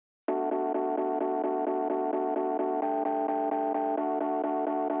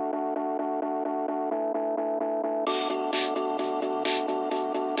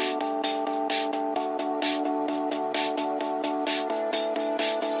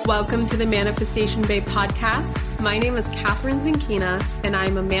Welcome to the Manifestation Babe podcast. My name is Catherine Zinkina, and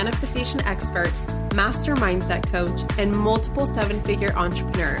I'm a manifestation expert, master mindset coach, and multiple seven-figure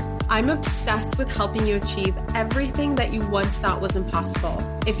entrepreneur. I'm obsessed with helping you achieve everything that you once thought was impossible.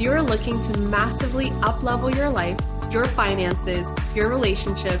 If you're looking to massively up-level your life, your finances, your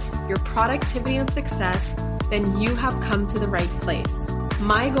relationships, your productivity and success, then you have come to the right place.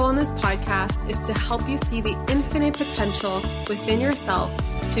 My goal in this podcast is to help you see the infinite potential within yourself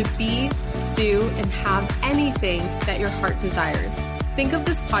to be, do, and have anything that your heart desires. Think of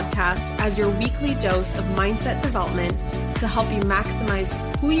this podcast as your weekly dose of mindset development to help you maximize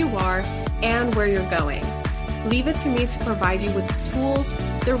who you are and where you're going. Leave it to me to provide you with the tools,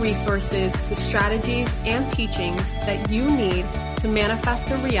 the resources, the strategies, and teachings that you need to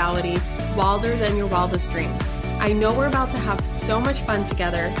manifest a reality wilder than your wildest dreams. I know we're about to have so much fun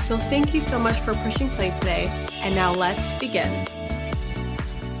together, so thank you so much for pushing play today, and now let's begin.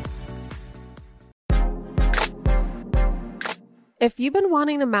 If you've been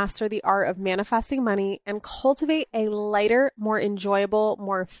wanting to master the art of manifesting money and cultivate a lighter, more enjoyable,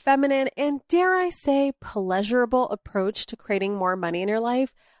 more feminine, and dare I say, pleasurable approach to creating more money in your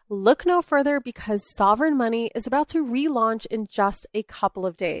life, look no further because Sovereign Money is about to relaunch in just a couple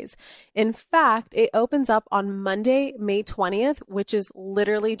of days. In fact, it opens up on Monday, May 20th, which is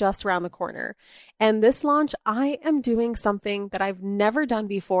literally just around the corner. And this launch, I am doing something that I've never done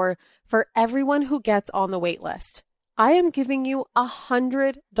before for everyone who gets on the wait list. I am giving you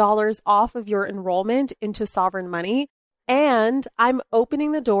 $100 off of your enrollment into Sovereign Money, and I'm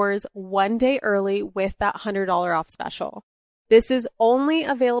opening the doors one day early with that $100 off special. This is only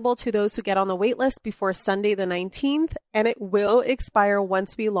available to those who get on the waitlist before Sunday the 19th, and it will expire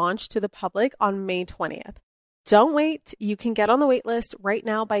once we launch to the public on May 20th. Don't wait. You can get on the waitlist right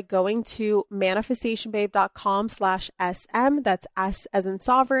now by going to manifestationbabe.com/SM. That's S as in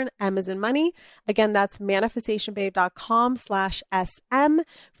sovereign, M as in money. Again, that's manifestationbabe.com/SM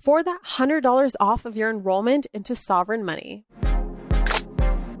for that $100 off of your enrollment into Sovereign Money.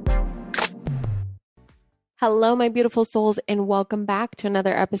 Hello, my beautiful souls, and welcome back to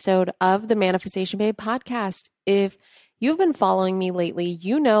another episode of the Manifestation Babe podcast. If you've been following me lately,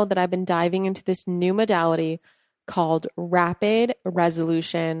 you know that I've been diving into this new modality called rapid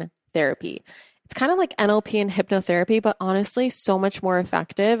resolution therapy. It's kind of like NLP and hypnotherapy, but honestly, so much more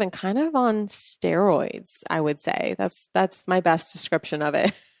effective and kind of on steroids, I would say. That's my best description of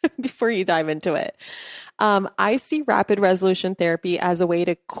it before you dive into it. I see rapid resolution therapy as a way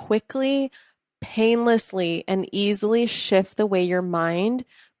to quickly, painlessly, and easily shift the way your mind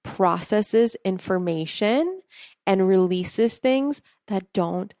processes information and releases things that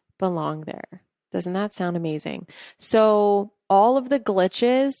don't belong there. Doesn't that sound amazing? So all of the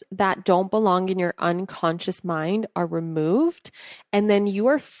glitches that don't belong in your unconscious mind are removed, and then you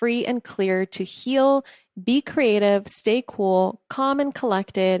are free and clear to heal, be creative, stay cool, calm and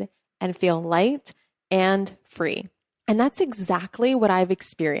collected, and feel light and free. And that's exactly what I've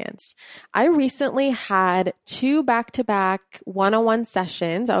experienced. I recently had 2 back-to-back one-on-one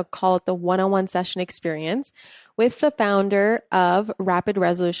sessions. I would call it the one-on-one session experience with the founder of Rapid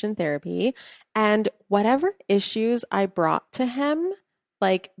Resolution Therapy. And whatever issues I brought to him,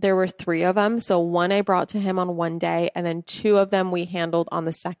 like there were 3 of them. So 1 I brought to him on one day, and then 2 of them we handled on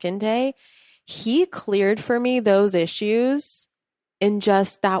the second day. He cleared for me those issues in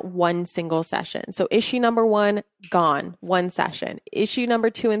just that one single session. So issue number 1, gone, one session. Issue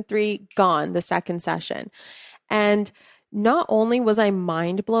number 2 and 3, gone, the second session. And not only was I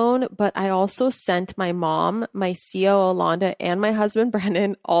mind blown, but I also sent my mom, my CO, Alonda, and my husband,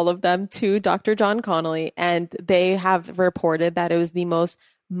 Brendan, all of them to Dr. John Connolly. And they have reported that it was the most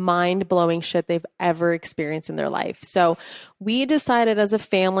mind-blowing shit they've ever experienced in their life. So we decided as a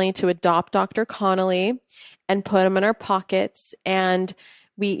family to adopt Dr. Connolly and put him in our pockets. And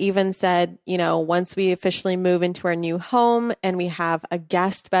we even said, you know, once we officially move into our new home and we have a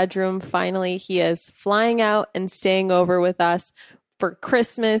guest bedroom, finally, he is flying out and staying over with us for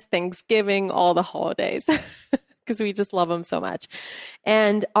Christmas, Thanksgiving, all the holidays, because we just love him so much.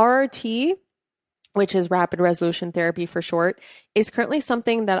 And RRT, which is Rapid Resolution Therapy for short, is currently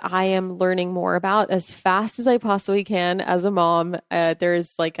something that I am learning more about as fast as I possibly can as a mom. As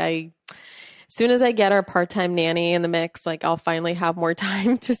soon as I get our part-time nanny in the mix, like I'll finally have more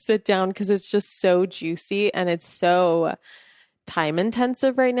time to sit down because it's just so juicy and it's so time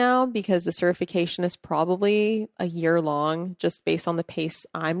intensive right now because the certification is probably a year long just based on the pace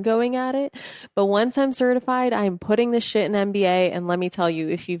I'm going at it. But once I'm certified, I'm putting this shit in MBA. And let me tell you,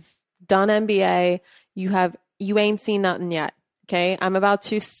 if you've done MBA, you ain't seen nothing yet. Okay. I'm about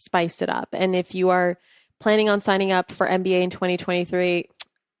to spice it up. And if you are planning on signing up for MBA in 2023,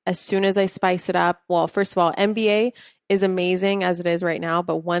 as soon as I spice it up, well, first of all, MBA is amazing as it is right now,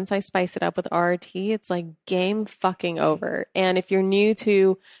 but once I spice it up with RRT, it's like game fucking over. And if you're new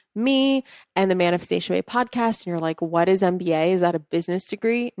to me and the Manifestation Babe podcast and you're like, what is MBA? Is that a business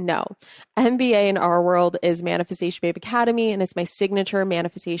degree? No. MBA in our world is Manifestation Babe Academy, and it's my signature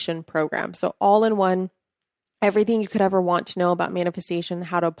manifestation program. So all in one, everything you could ever want to know about manifestation,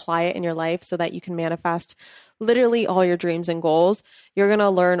 how to apply it in your life so that you can manifest literally all your dreams and goals. You're going to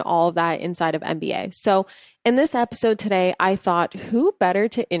learn all of that inside of MBA. So in this episode today, I thought who better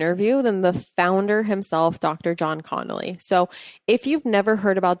to interview than the founder himself, Dr. John Connolly. So if you've never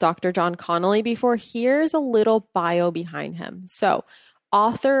heard about Dr. John Connolly before, here's a little bio behind him. So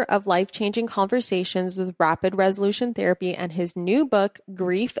author of Life-Changing Conversations with Rapid Resolution Therapy and his new book,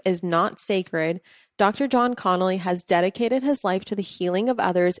 Grief is Not Sacred, Dr. John Connolly has dedicated his life to the healing of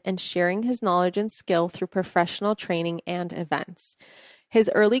others and sharing his knowledge and skill through professional training and events. His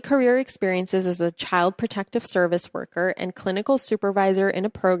early career experiences as a child protective service worker and clinical supervisor in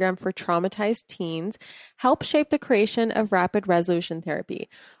a program for traumatized teens helped shape the creation of rapid resolution therapy.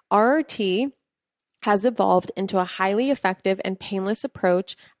 RRT has evolved into a highly effective and painless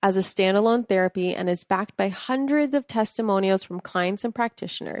approach as a standalone therapy and is backed by hundreds of testimonials from clients and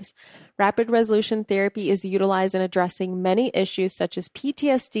practitioners. Rapid resolution therapy is utilized in addressing many issues such as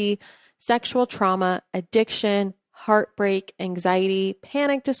PTSD, sexual trauma, addiction, heartbreak, anxiety,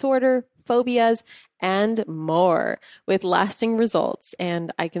 panic disorder, phobias, and more with lasting results.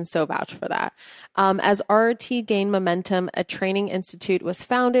 And I can so vouch for that. As RRT gained momentum, a training institute was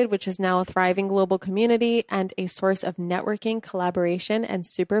founded, which is now a thriving global community and a source of networking, collaboration, and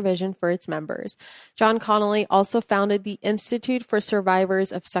supervision for its members. John Connolly also founded the Institute for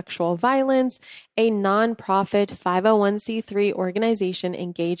Survivors of Sexual Violence, a nonprofit 501c3 organization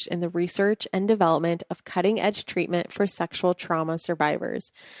engaged in the research and development of cutting-edge treatment for sexual trauma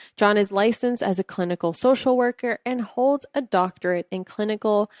survivors. John is licensed as a clinical social worker and holds a doctorate in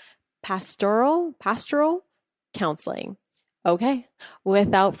clinical pastoral counseling. Okay,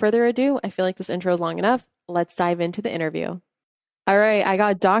 without further ado, I feel like this intro is long enough. Let's dive into the interview. All right, I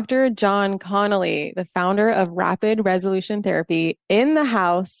got Dr. John Connolly, the founder of Rapid Resolution Therapy, in the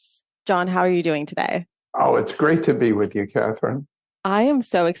house. John, how are you doing today? Oh, it's great to be with you, Catherine. I am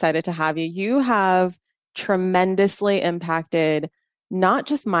so excited to have you. You have tremendously impacted not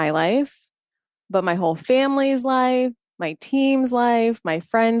just my life, but my whole family's life, my team's life, my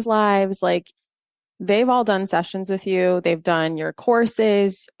friends' lives. Like, they've all done sessions with you. They've done your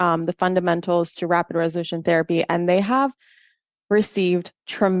courses, the fundamentals to rapid resolution therapy, and they have received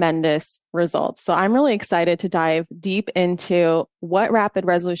tremendous results. So I'm really excited to dive deep into what rapid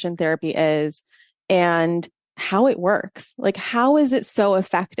resolution therapy is and how it works. Like, how is it so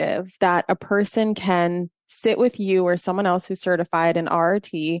effective that a person can sit with you or someone else who's certified in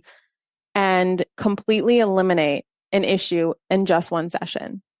RRT and completely eliminate an issue in just one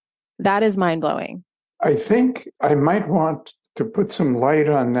session? That is mind-blowing. I think I might want to put some light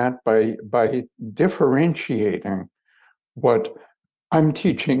on that by differentiating what I'm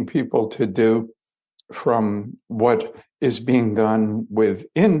teaching people to do from what is being done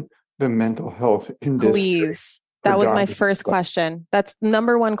within the mental health industry. Please. That was my first question. That's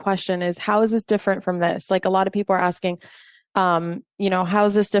number one question is, how is this different from this? Like, a lot of people are asking, how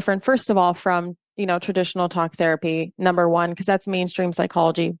is this different, first of all, from, traditional talk therapy, number one, because that's mainstream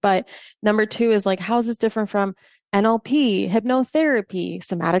psychology. But number two is like, how is this different from NLP, hypnotherapy,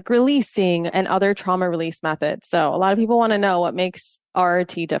 somatic releasing, and other trauma release methods? So a lot of people want to know what makes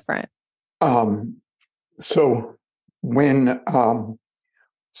RRT different. So when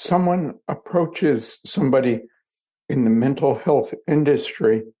someone approaches somebody in the mental health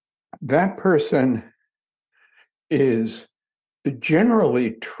industry, that person is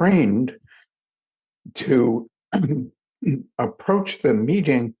generally trained to approach the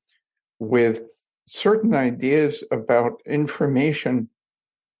meeting with certain ideas about information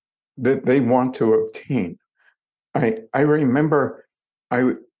that they want to obtain. I remember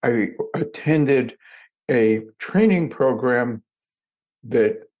I attended a training program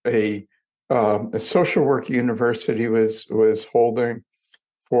that a social work university was holding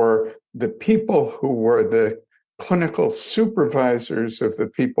for the people who were the clinical supervisors of the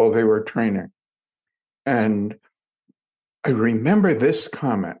people they were training. And I remember this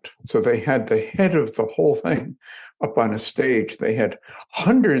comment. So they had the head of the whole thing up on a stage. They had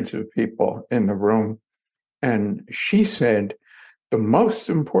hundreds of people in the room. And she said, the most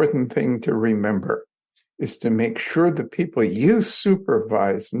important thing to remember is to make sure the people you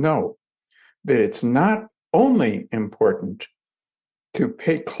supervise know that it's not only important to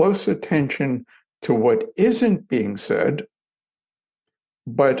pay close attention to what isn't being said,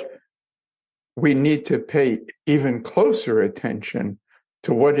 but we need to pay even closer attention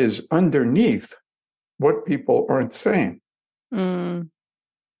to what is underneath what people aren't saying. Mm.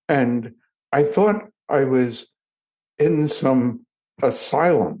 And I thought I was in some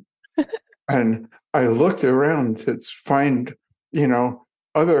asylum. And I looked around to find,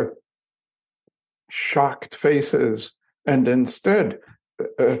 other shocked faces. And instead,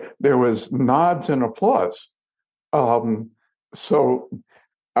 there was nods and applause. So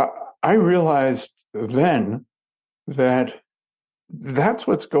I realized then that that's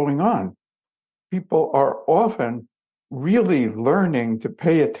what's going on. People are often really learning to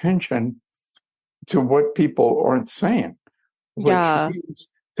pay attention to what people aren't saying, which means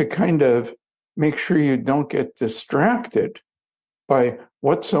to kind of make sure you don't get distracted by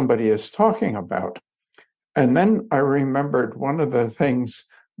what somebody is talking about. And then I remembered one of the things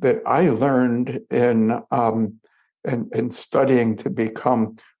that I learned in studying to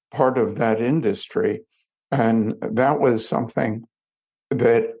become part of that industry, and that was something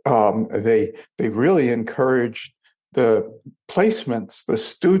that they really encouraged the placements the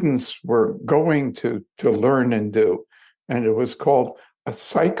students were going to learn and do, and it was called a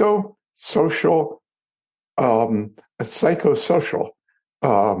psychosocial,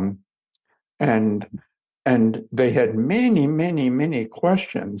 and they had many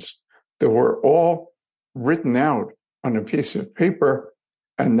questions that were all written out on a piece of paper,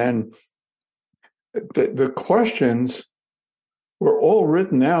 and then the questions were all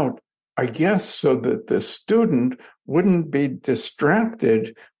written out, I guess, so that the student wouldn't be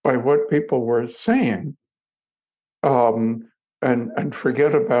distracted by what people were saying, and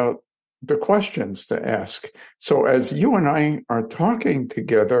forget about the questions to ask. So as you and I are talking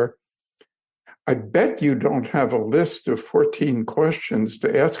together, I bet you don't have a list of 14 questions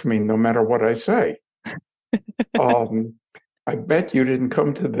to ask me no matter what I say. I bet you didn't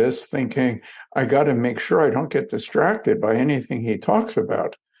come to this thinking, I got to make sure I don't get distracted by anything he talks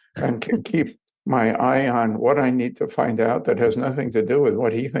about and can keep my eye on what I need to find out that has nothing to do with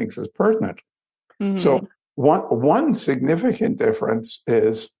what he thinks is pertinent. Mm-hmm. So one significant difference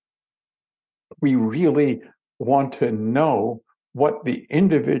is we really want to know what the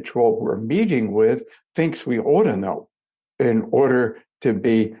individual we're meeting with thinks we ought to know in order to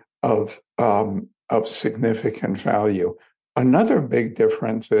be of significant value. Another big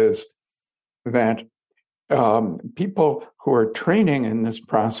difference is that people who are training in this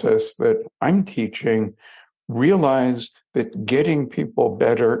process that I'm teaching realize that getting people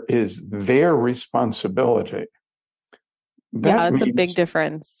better is their responsibility. That's a big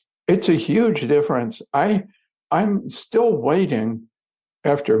difference. It's a huge difference. I'm still waiting,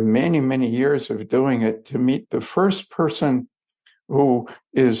 after many years of doing it, to meet the first person who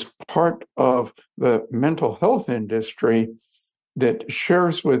is part of the mental health industry that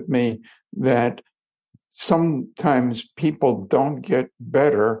shares with me that sometimes people don't get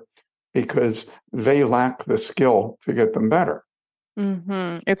better because they lack the skill to get them better.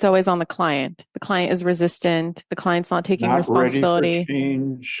 Mm-hmm. It's always on the client. The client is resistant. The client's not taking responsibility. Ready for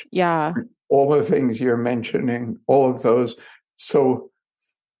change. Yeah. All the things you're mentioning, all of those. So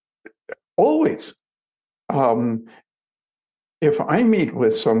always, if I meet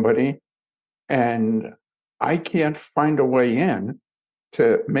with somebody and I can't find a way in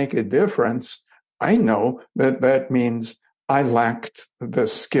to make a difference, I know that means I lacked the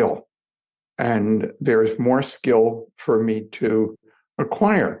skill, and there's more skill for me to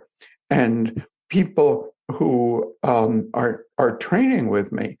acquire. And people who are training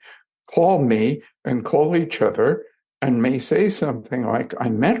with me call me and call each other and may say something like, I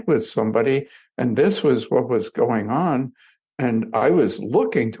met with somebody and this was what was going on, and I was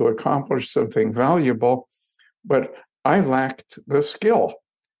looking to accomplish something valuable, but I lacked the skill.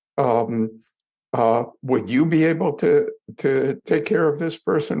 Would you be able to take care of this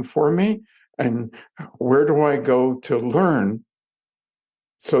person for me? And where do I go to learn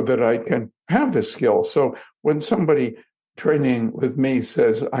so that I can have the skill? So when somebody training with me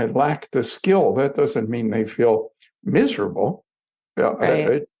says, I lack the skill, that doesn't mean they feel miserable. Right.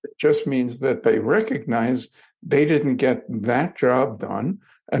 It just means that they recognize they didn't get that job done,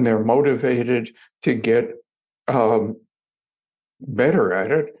 and they're motivated to get better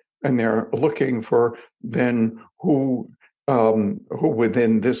at it. And they're looking for then who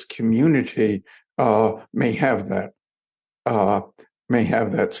within this community may have that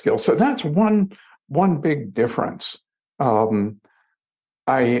skill. So that's one big difference. I'm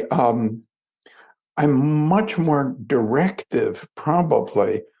much more directive,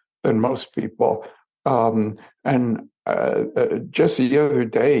 probably, than most people. And just the other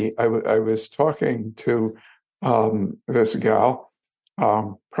day, I was talking to this gal,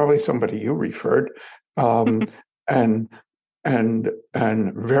 probably somebody you referred, um, and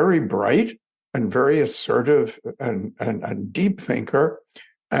and very bright and very assertive and a deep thinker,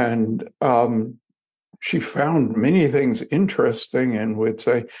 and she found many things interesting and would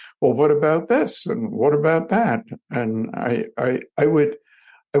say, "Well, what about this? And what about that?" And I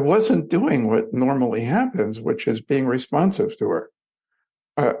wasn't doing what normally happens, which is being responsive to her.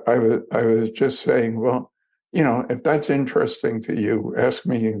 I was just saying, well, if that's interesting to you, ask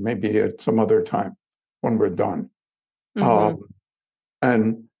me maybe at some other time when we're done. Mm-hmm.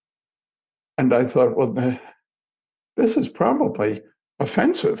 And I thought, well, this is probably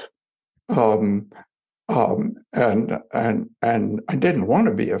offensive. Um, and I didn't want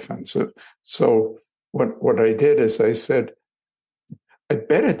to be offensive. So what I did is I said, I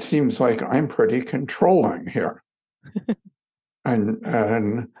bet it seems like I'm pretty controlling here.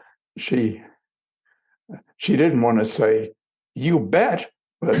 and she didn't want to say, you bet,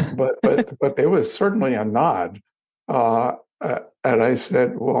 but there was certainly a nod. And I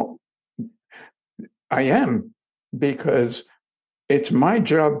said, well, I am, because it's my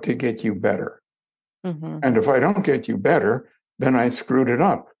job to get you better. Mm-hmm. And if I don't get you better, then I screwed it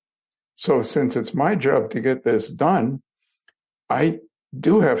up. So since it's my job to get this done, I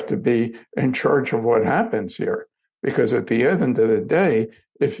do have to be in charge of what happens here. Because at the end of the day,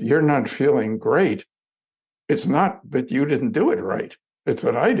 if you're not feeling great, it's not that you didn't do it right. It's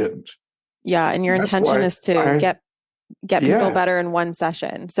that I didn't. Yeah. And your intention is to get people better in one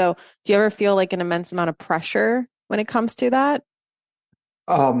session. So do you ever feel like an immense amount of pressure when it comes to that?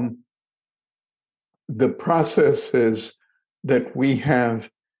 The process is that we have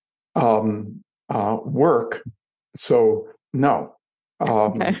work. So no.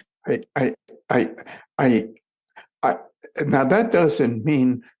 Okay. Now that doesn't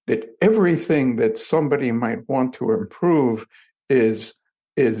mean that everything that somebody might want to improve is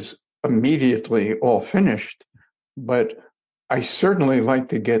immediately all finished, but I certainly like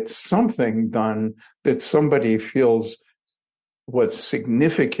to get something done that somebody feels was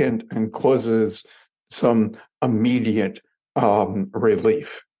significant and causes some immediate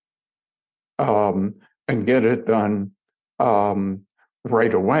relief, and get it done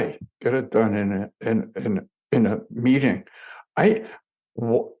right away. Get it done in a meeting. I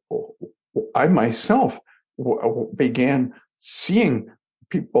myself began seeing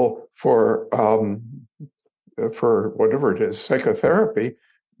people for whatever it is, psychotherapy,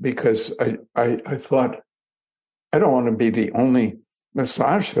 because I thought, I don't want to be the only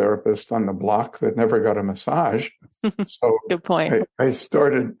massage therapist on the block that never got a massage. So good point. I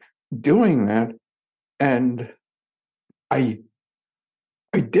started doing that, and I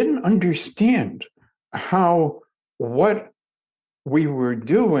didn't understand how what we were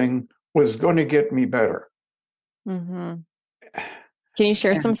doing was going to get me better. Mm-hmm. Can you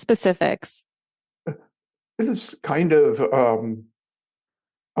share some specifics? This is kind of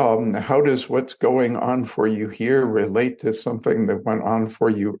how does what's going on for you here relate to something that went on for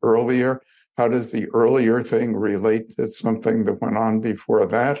you earlier? How does the earlier thing relate to something that went on before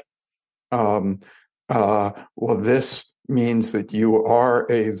that? Well, this means that you are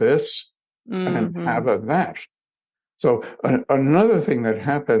a this and have a that. So another thing that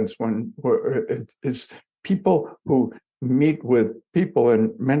happens when is people who meet with people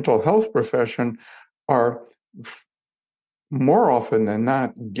in mental health profession are more often than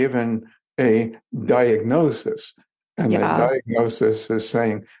not given a diagnosis. And the diagnosis is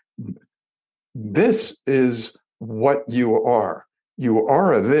saying, this is what you are. You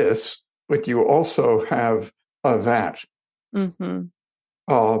are a this, but you also have a that. Mm-hmm.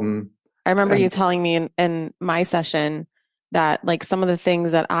 I remember you telling me in my session that like some of the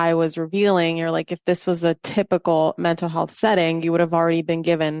things that I was revealing, you're like, if this was a typical mental health setting, you would have already been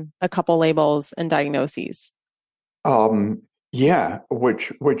given a couple labels and diagnoses. Yeah,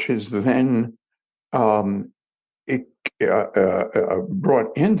 which is then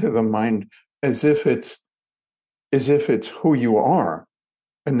brought into the mind as if it's who you are,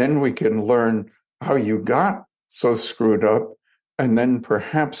 and then we can learn how you got so screwed up, and then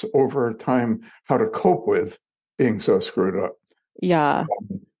perhaps over time how to cope with being so screwed up. Yeah,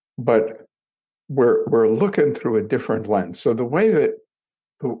 but we're looking through a different lens. So the way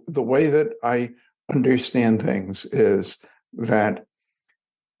that I understand things is that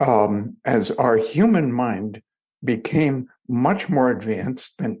as our human mind became much more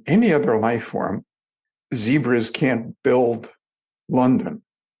advanced than any other life form, zebras can't build London.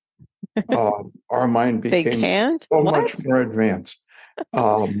 Our mind became so much more advanced.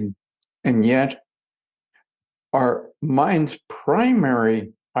 And yet our mind's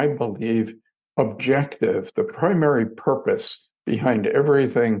primary, I believe, objective, the primary purpose behind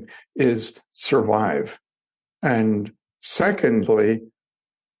everything is survive. And secondly,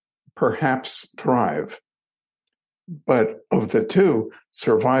 perhaps thrive. But of the two,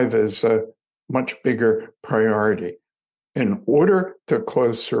 survive is a much bigger priority. In order to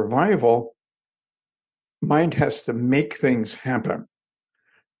cause survival, mind has to make things happen.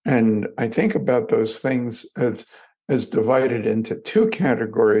 And I think about those things as divided into two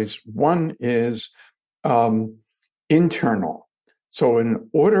categories. One is internal. So in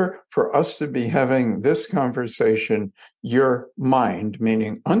order for us to be having this conversation, your mind,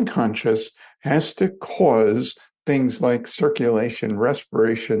 meaning unconscious, has to cause things like circulation,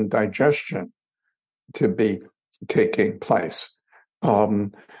 respiration, digestion to be taking place.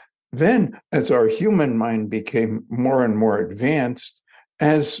 Then, as our human mind became more and more advanced,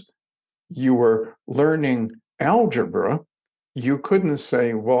 as you were learning algebra, you couldn't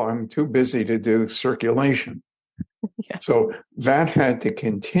say, well, I'm too busy to do circulation. Yeah. So that had to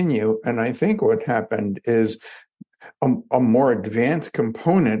continue. And I think what happened is a more advanced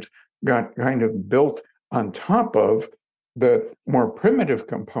component got kind of built on top of the more primitive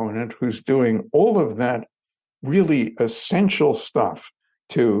component who's doing all of that really essential stuff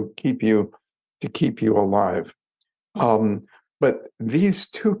to keep you alive. But these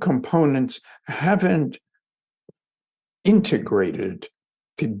two components haven't integrated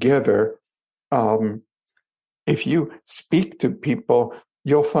together. If you speak to people,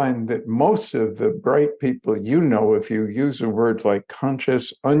 you'll find that most of the bright people if you use a word like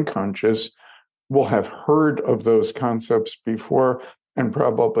conscious, unconscious, will have heard of those concepts before and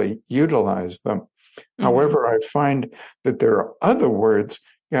probably utilize them. Mm-hmm. However, I find that there are other words,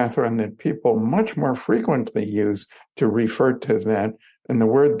 Catherine, that people much more frequently use to refer to that. And the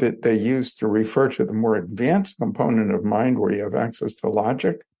word that they use to refer to the more advanced component of mind where you have access to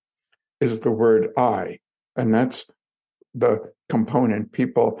logic is the word I. And that's the component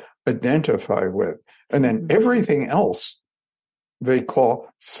people identify with. And then everything else they call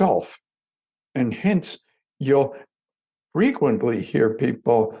self. And hence, you'll frequently hear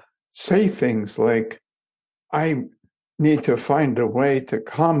people say things like, I need to find a way to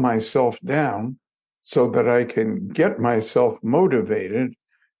calm myself down so that I can get myself motivated.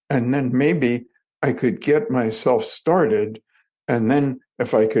 And then maybe I could get myself started. And then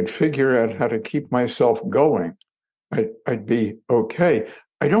if I could figure out how to keep myself going, I'd be okay.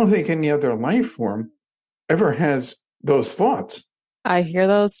 I don't think any other life form ever has those thoughts. I hear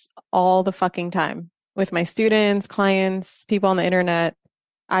those all the fucking time with my students, clients, people on the internet.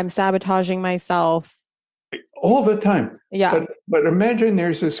 I'm sabotaging myself. All the time. Yeah. But imagine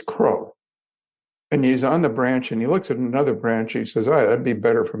there's this crow and he's on the branch and he looks at another branch. He says, that'd be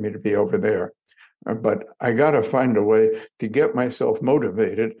better for me to be over there. But I got to find a way to get myself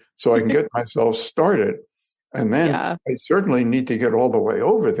motivated so I can get myself started. And then I certainly need to get all the way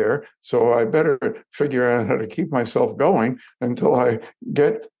over there. So I better figure out how to keep myself going until I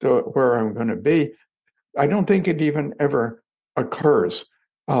get to where I'm going to be. I don't think it even ever occurs.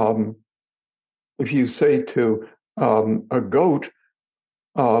 If you say to a goat,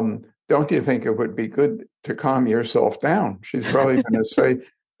 don't you think it would be good to calm yourself down? She's probably going to say,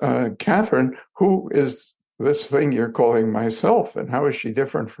 Catherine, who is this thing you're calling myself? And how is she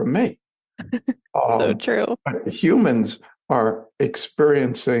different from me? So true. Humans are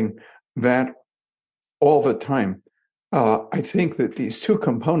experiencing that all the time. I think that these two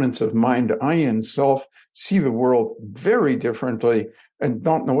components of mind, I and self, see the world very differently and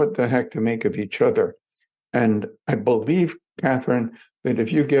don't know what the heck to make of each other. And I believe, Catherine, that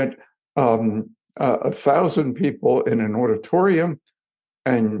if you get 1,000 people in an auditorium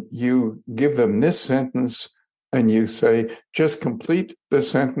and you give them this sentence, and you say, just complete the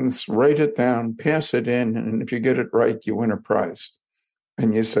sentence, write it down, pass it in, and if you get it right, you win a prize.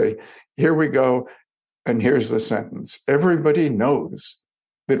 And you say, here we go, and here's the sentence. Everybody knows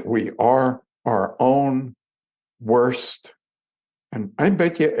that we are our own worst, and I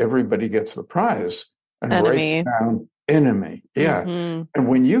bet you everybody gets the prize and writes down enemy. Yeah. Mm-hmm. And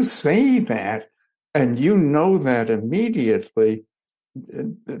when you say that, and you know that immediately,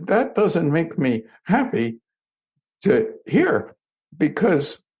 that doesn't make me happy to hear,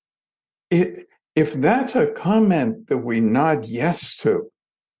 because if that's a comment that we nod yes to,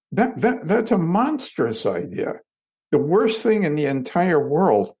 that's a monstrous idea. The worst thing in the entire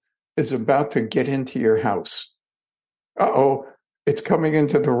world is about to get into your house. Uh-oh, it's coming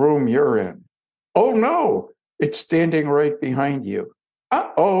into the room you're in. Oh no, it's standing right behind you.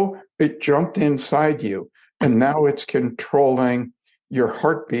 Uh-oh, it jumped inside you. And now it's controlling your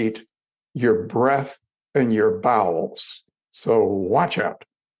heartbeat, your breath, and your bowels. So watch out.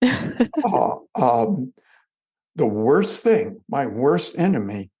 the worst thing, my worst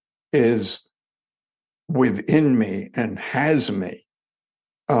enemy is within me and has me.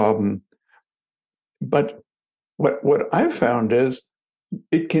 But what I've found is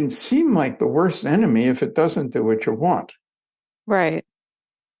it can seem like the worst enemy if it doesn't do what you want. Right.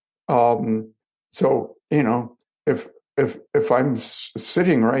 So, if I'm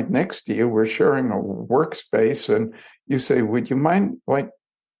sitting right next to you, we're sharing a workspace, and you say, "Would you mind like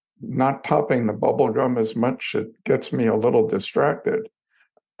not popping the bubble gum as much? It gets me a little distracted."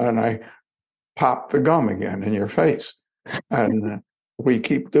 And I pop the gum again in your face. And we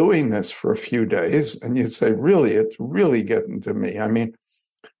keep doing this for a few days, and you say, "Really, it's really getting to me. I mean,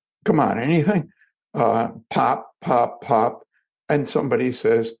 come on, anything?" Pop, pop, pop. And somebody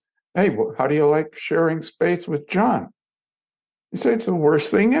says, "Hey, well, how do you like sharing space with John?" You say, "It's the worst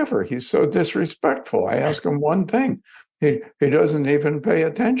thing ever. He's so disrespectful. I ask him one thing. He doesn't even pay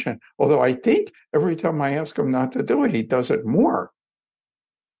attention. Although I think every time I ask him not to do it, he does it more."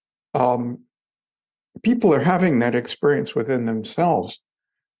 People are having that experience within themselves.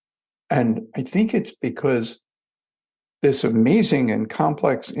 And I think it's because this amazing and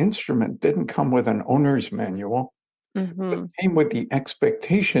complex instrument didn't come with an owner's manual. Mm-hmm. It came with the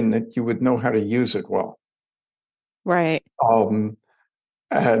expectation that you would know how to use it well. Right. Um,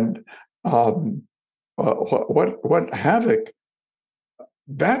 and what havoc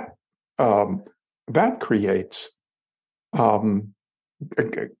that that creates. Um,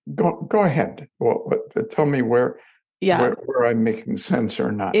 go ahead. Tell me Yeah. where I'm making sense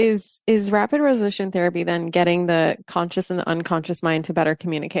or not. Is rapid resolution therapy then getting the conscious and the unconscious mind to better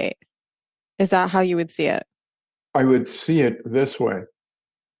communicate? Is that how you would see it? I would see it this way.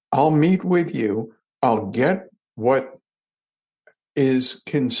 I'll meet with you. I'll get what is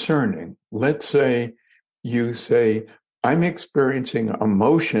concerning. Let's say you say, "I'm experiencing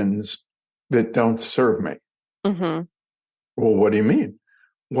emotions that don't serve me." Mm-hmm. Well, what do you mean?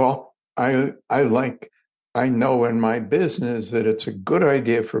 Well, I know in my business that it's a good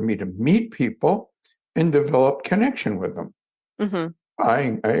idea for me to meet people and develop connection with them. Mm-hmm.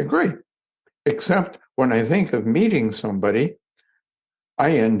 I agree. Except when I think of meeting somebody,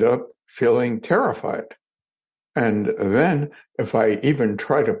 I end up feeling terrified. And then if I even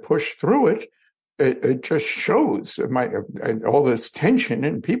try to push through it, it just shows all this tension,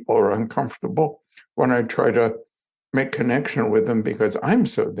 and people are uncomfortable when I try to make connection with them because I'm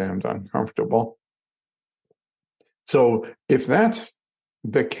so damned uncomfortable. So if that's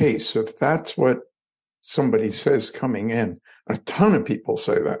the case, if that's what somebody says coming in, a ton of people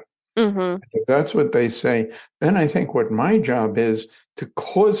say that. Mm-hmm. If that's what they say, then I think what my job is to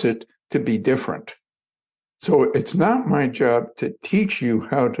cause it to be different. So it's not my job to teach you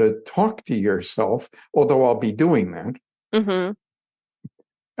how to talk to yourself, although I'll be doing that. Mm-hmm.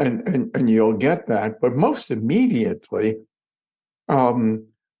 And you'll get that. But most immediately,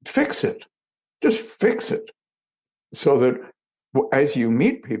 fix it. Just fix it so that as you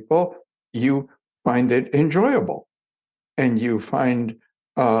meet people, you find it enjoyable and you find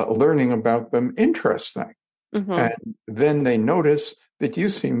learning about them interesting. Mm-hmm. And then they notice that you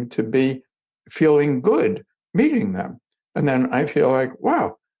seem to be feeling good meeting them. And then I feel like,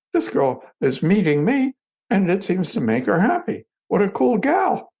 wow, this girl is meeting me and it seems to make her happy. What a cool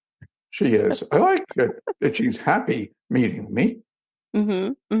gal she is. I like that she's happy meeting me.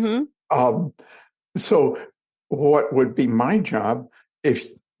 Mm-hmm. Mm-hmm. Um, so, what would be my job if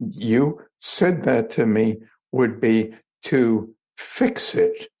you said that to me would be to fix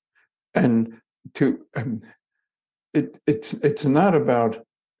it and to it's not about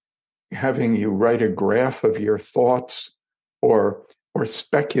having you write a graph of your thoughts or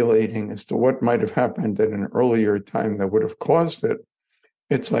speculating as to what might have happened at an earlier time that would have caused it.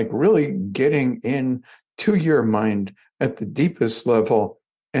 It's like really getting in to your mind at the deepest level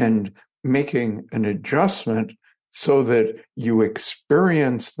and making an adjustment so that you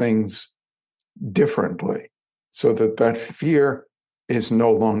experience things differently, so that that fear is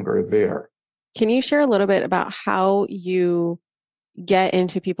no longer there. Can you share a little bit about how you get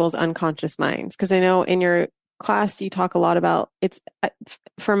into people's unconscious minds? Because I know in your class you talk a lot about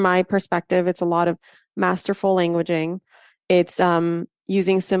from my perspective, it's a lot of masterful languaging. It's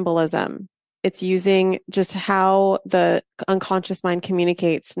using symbolism. It's using just how the unconscious mind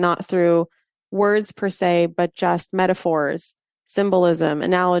communicates, not through words per se, but just metaphors, symbolism,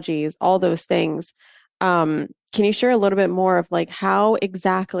 analogies, all those things. Can you share a little bit more of like how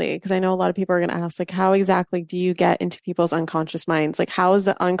exactly, because I know a lot of people are going to ask, like, how exactly do you get into people's unconscious minds? Like, how does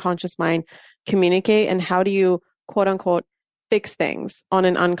the unconscious mind communicate and how do you, quote unquote, fix things on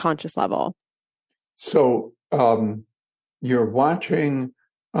an unconscious level? So you're watching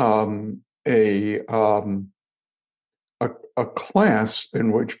a a class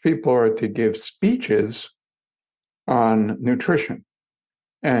in which people are to give speeches on nutrition.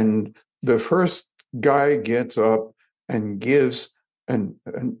 And the first guy gets up and gives an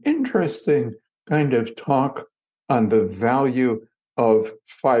interesting kind of talk on the value of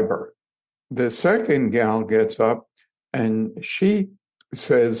fiber. The second gal gets up and she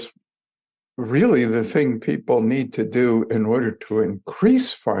says, really, the thing people need to do in order to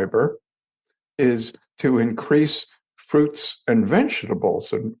increase fiber is to increase fruits and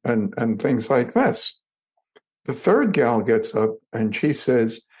vegetables and things like this. The third gal gets up and she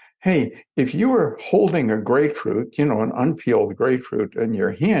says, hey, if you were holding a grapefruit, an unpeeled grapefruit in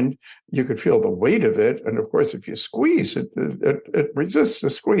your hand, you could feel the weight of it. And of course, if you squeeze it, it resists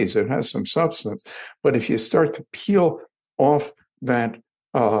the squeeze. It has some substance. But if you start to peel off that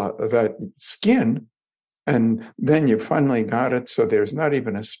skin, and then you finally got it, so there's not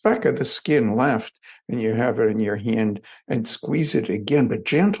even a speck of the skin left, and you have it in your hand and squeeze it again, but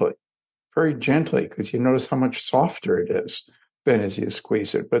gently, very gently, because you notice how much softer it is than as you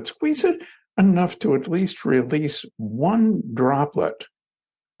squeeze it. But squeeze it enough to at least release one droplet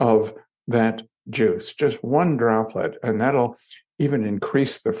of that juice, just one droplet, and that'll even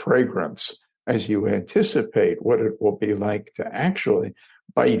increase the fragrance as you anticipate what it will be like to actually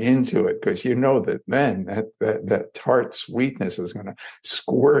bite into it, because you know that then that tart sweetness is going to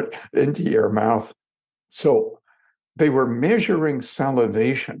squirt into your mouth. So they were measuring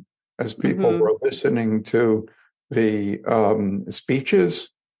salivation as people were listening to the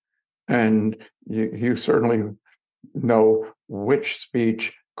speeches, and you certainly know which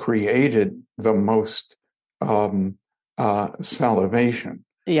speech created the most salivation.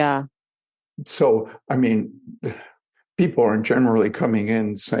 Yeah. So, I mean, people aren't generally coming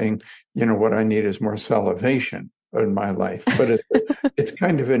in saying, what I need is more salivation in my life. But it's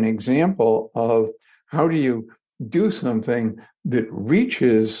kind of an example of how do you do something that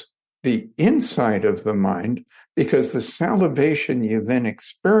reaches the inside of the mind, because the salivation you then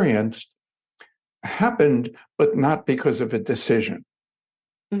experienced happened, but not because of a decision.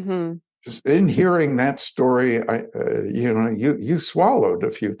 Mm-hmm. In hearing that story, you swallowed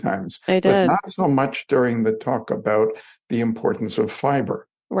a few times. I did. But not so much during the talk about the importance of fiber.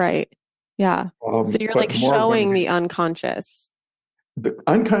 Right. Yeah. So you're like showing the unconscious. The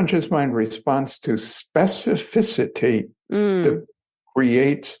unconscious mind responds to specificity that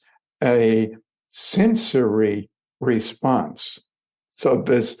creates a sensory response. So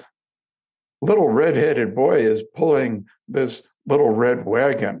this little red-headed boy is pulling this little red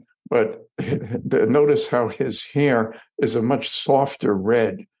wagon, but notice how his hair is a much softer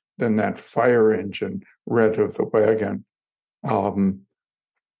red than that fire engine red of the wagon.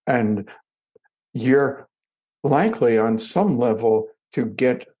 And you're likely on some level to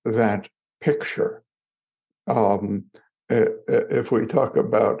get that picture. If we talk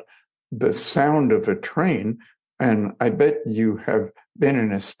about the sound of a train, and I bet you have been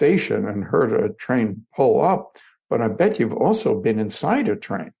in a station and heard a train pull up, but I bet you've also been inside a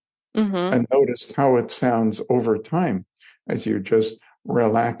train and noticed how it sounds over time as you're just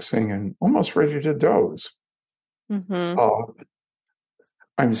relaxing and almost ready to doze.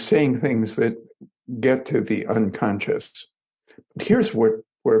 I'm saying things that get to the unconscious. But here's where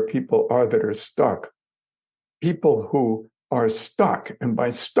people are that are stuck. People who are stuck, and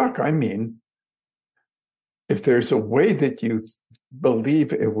by stuck, I mean, if there's a way that you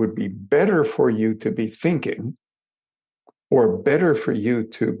believe it would be better for you to be thinking, or better for you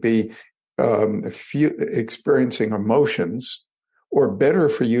to be experiencing emotions, or better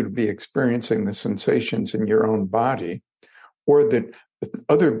for you to be experiencing the sensations in your own body, or that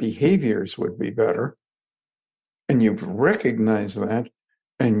other behaviors would be better, and you've recognized that,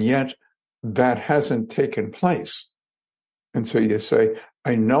 and yet that hasn't taken place. And so you say,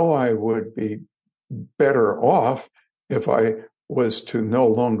 I know I would be better off if I was to no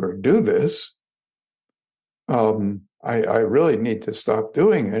longer do this. I really need to stop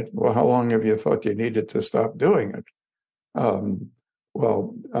doing it. Well, how long have you thought you needed to stop doing it?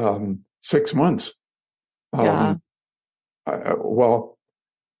 6 months. Well,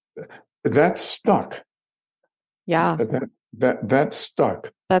 that's stuck. Yeah. That's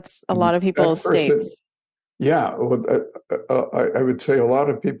stuck. That's a lot of people's states. Yeah. I would say a lot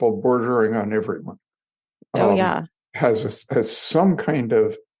of people bordering on everyone. Has some kind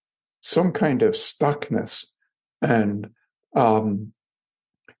of stuckness, and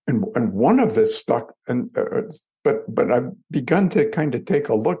one of the stuck, but I've begun to kind of take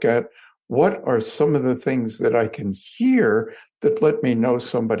a look at what are some of the things that I can hear that let me know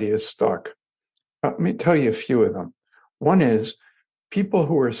somebody is stuck. Let me tell you a few of them. One is people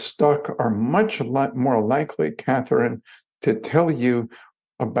who are stuck are much more likely, Catherine, to tell you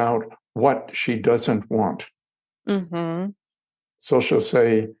about what she doesn't want. Mm-hmm. So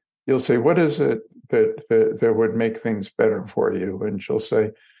you'll say, what is it that would make things better for you? And she'll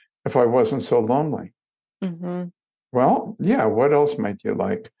say, if I wasn't so lonely. Mm-hmm. Well, yeah, what else might you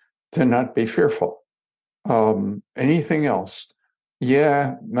like? To not be fearful. Anything else?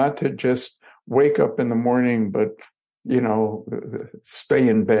 Yeah, not to just wake up in the morning, but, stay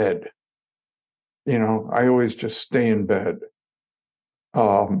in bed. I always just stay in bed.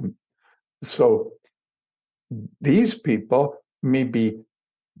 So these people may be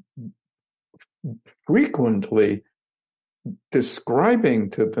frequently describing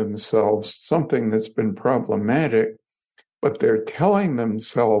to themselves something that's been problematic, but they're telling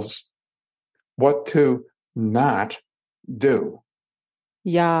themselves what to not do.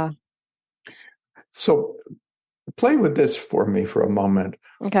 Yeah. So play with this for me for a moment.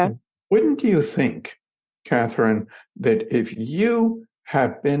 Okay. Wouldn't you think, Catherine, that if you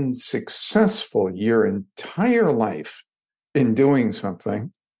have been successful your entire life in doing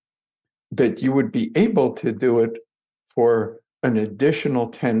something, that you would be able to do it for an additional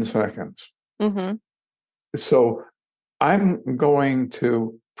 10 seconds? Mm-hmm. So I'm going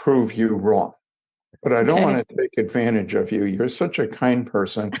to prove you wrong, but I don't want to take advantage of you. You're such a kind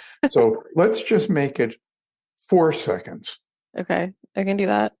person. So let's just make it 4 seconds. Okay. I can do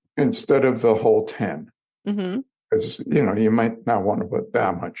that. Instead of the whole 10. Mm-hmm. Because, you might not want to put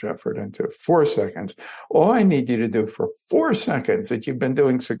that much effort into it. 4 seconds. All I need you to do for 4 seconds that you've been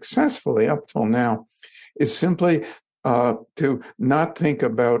doing successfully up till now is simply to not think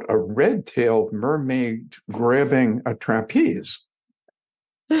about a red-tailed mermaid grabbing a trapeze.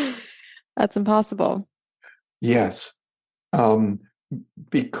 That's impossible. Yes.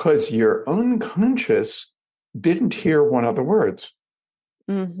 Because your unconscious didn't hear one of the words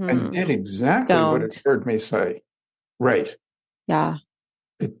and did exactly what it heard me say. Right. Yeah.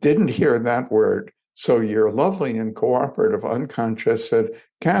 It didn't hear that word. So your lovely and cooperative unconscious said,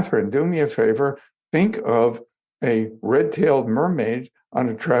 Catherine, do me a favor. Think of a red-tailed mermaid on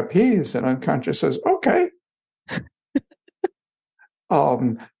a trapeze. And unconscious says, okay.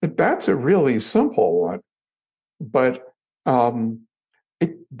 That's a really simple one. But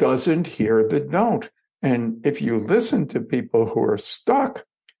it doesn't hear the don't. And if you listen to people who are stuck,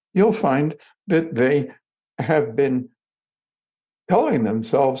 you'll find that they have been telling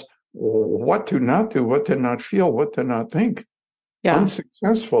themselves what to not do, what to not feel, what to not think,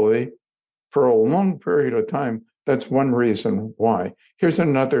 unsuccessfully for a long period of time. That's one reason why. Here's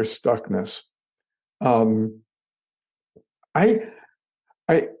another stuckness. I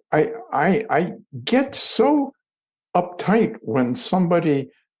get so uptight when somebody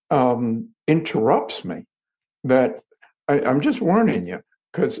interrupts me that I'm just warning you,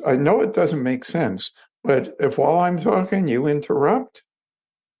 because I know it doesn't make sense. But if while I'm talking you interrupt,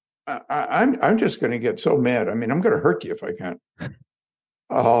 I'm just going to get so mad. I mean, I'm going to hurt you if I can.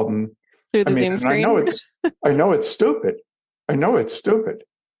 Through the Zoom screen. I know it's stupid.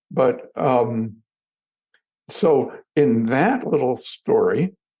 But so in that little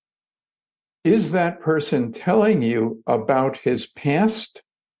story, is that person telling you about his past?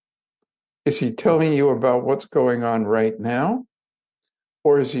 Is he telling you about what's going on right now?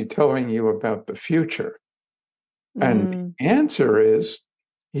 Or is he telling you about the future? And the answer is,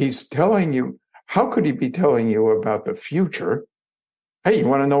 he's telling you. How could he be telling you about the future? Hey, you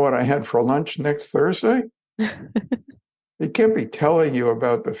want to know what I had for lunch next Thursday? He can't be telling you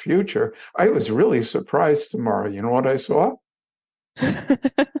about the future. I was really surprised tomorrow. You know what I saw?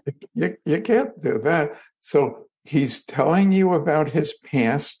 You can't do that. So he's telling you about his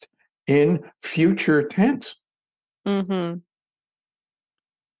past in future tense. Mm-hmm.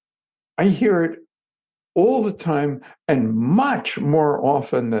 I hear it all the time and much more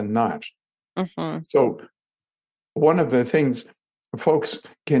often than not. Mm-hmm. So one of the things folks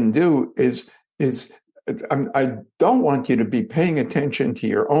can do is I don't want you to be paying attention to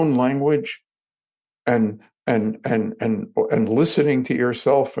your own language and listening to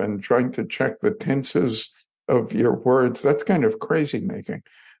yourself and trying to check the tenses of your words. That's kind of crazy making.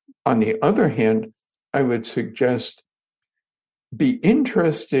 On the other hand, I would suggest be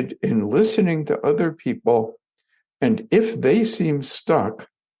interested in listening to other people, and if they seem stuck,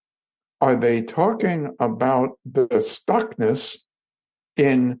 are they talking about the stuckness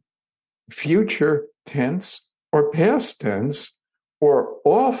in future tense or past tense? Or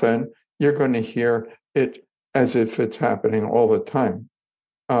often you're going to hear it as if it's happening all the time.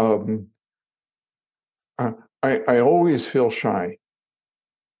 I always feel shy.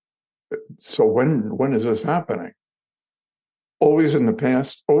 So when is this happening? Always in the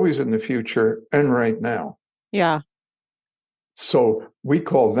past, always in the future, and right now. Yeah. So we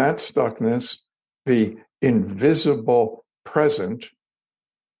call that stuckness the invisible present.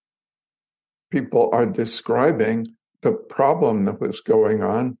 People are describing the problem that was going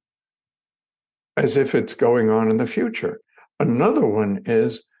on as if it's going on in the future. Another one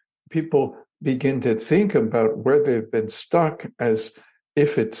is people begin to think about where they've been stuck as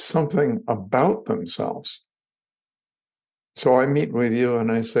if it's something about themselves. So I meet with you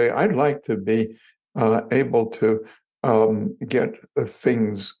and I say, I'd like to be able to get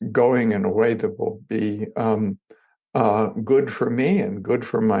things going in a way that will be good for me and good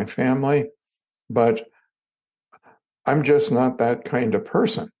for my family, but I'm just not that kind of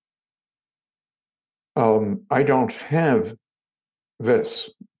person. I don't have this.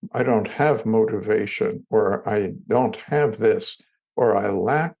 I don't have motivation, or I don't have this, or I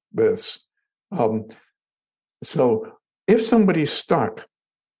lack this. So if somebody's stuck,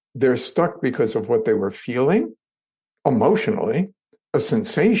 they're stuck because of what they were feeling emotionally, a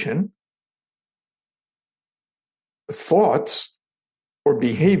sensation, thoughts, or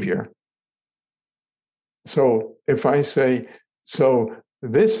behavior. So if I say, so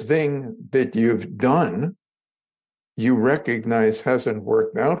this thing that you've done, you recognize hasn't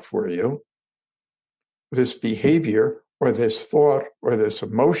worked out for you, this behavior or this thought or this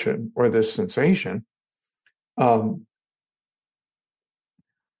emotion or this sensation.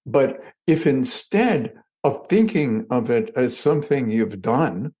 But if instead of thinking of it as something you've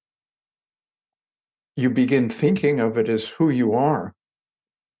done, you begin thinking of it as who you are.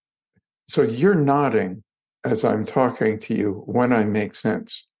 So you're nodding as I'm talking to you when I make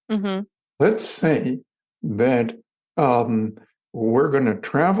sense. Mm-hmm. Let's say that we're going to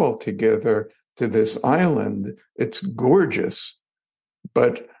travel together to this island. It's gorgeous,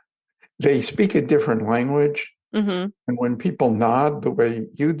 but they speak a different language. Mm-hmm. And when people nod the way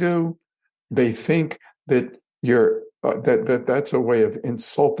you do, they think that you're that's a way of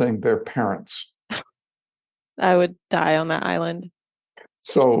insulting their parents. I would die on that island.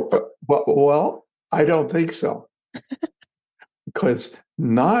 So, well, I don't think so. Because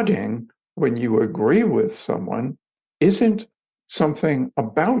nodding when you agree with someone isn't something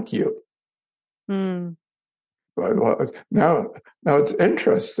about you. Mm. Now it's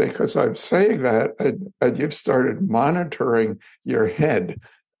interesting because I'm saying that, and you've started monitoring your head.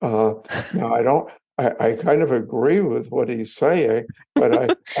 Now I kind of agree with what he's saying, but I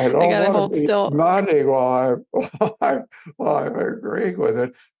don't gotta want hold to be still. nodding while I'm agreeing with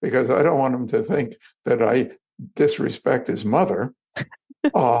it, because I don't want him to think that I disrespect his mother.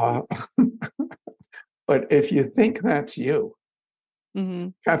 But if you think that's you, Mm-hmm.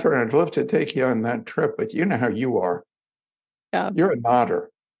 Catherine, I'd love to take you on that trip, but you know how you are. Yeah. You're a nodder,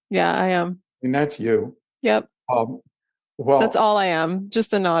 Yeah, I am. and that's you. Yep. Um, That's well, all I am.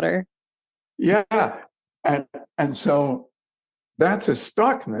 Just a nodder. yeah, and so that's a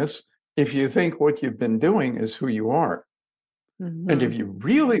stuckness if you think what you've been doing is who you are. And Mm-hmm. if you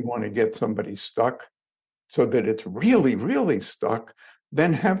really want to get somebody stuck so that it's really, really stuck,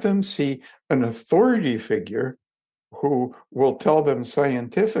 then have them see an authority figure who will tell them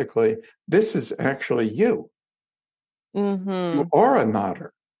scientifically, this is actually you. Mm-hmm. You are a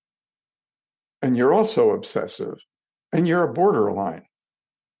nodder, and you're also obsessive, and you're a borderline,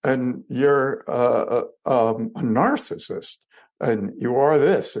 and you're a narcissist, and you are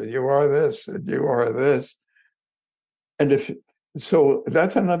this, and you are this, and you are this. And if so,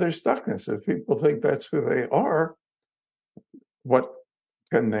 that's another stuckness. If people think that's who they are, what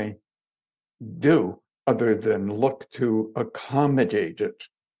can they do other than look to accommodate it,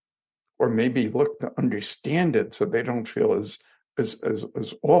 or maybe look to understand it so they don't feel as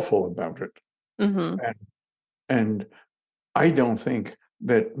awful about it? Mm-hmm. And I don't think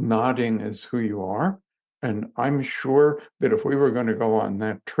that nodding is who you are. And I'm sure that if we were going to go on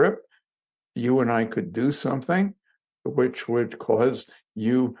that trip, you and I could do something which would cause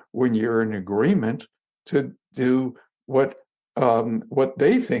you, when you're in agreement, to do what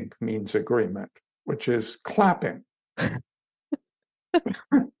they think means agreement, which is clapping.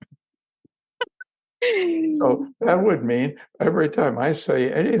 So that would mean every time I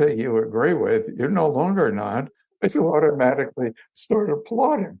say anything you agree with, you no longer nod, but you automatically start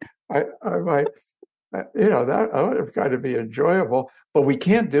applauding. I might, that would have got to be enjoyable, but we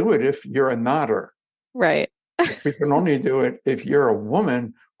can't do it if you're a nodder. Right. We can only do it if you're a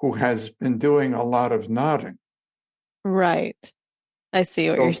woman who has been doing a lot of nodding. Right. I see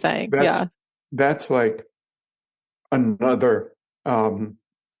what you're So saying. Yeah. that's like another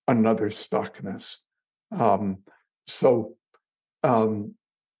another stuckness. Um, so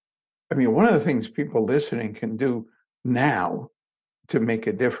I mean, one of the things people listening can do now to make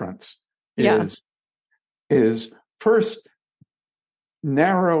a difference Yeah. is first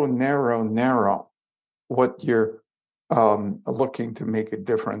narrow what you're looking to make a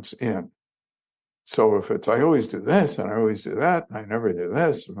difference in. So if it's, I always do this and I always do that, and I never do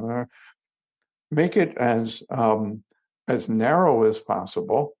this, make it as narrow as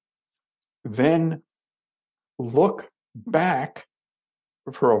possible. Then look back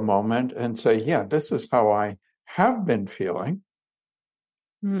for a moment and say, yeah, this is how I have been feeling.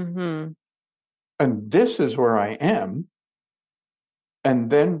 Mm-hmm. And this is where I am. And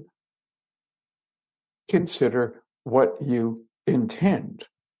then consider what you intend.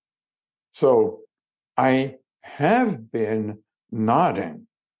 So I have been nodding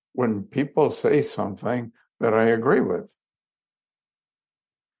when people say something that I agree with.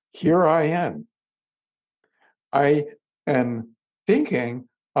 Here I am. I am thinking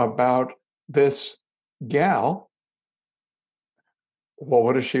about this gal. Well,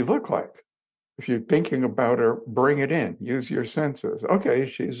 what does she look like? If you're thinking about her, bring it in. Use your senses. Okay,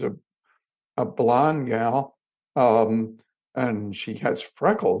 she's a blonde gal, and she has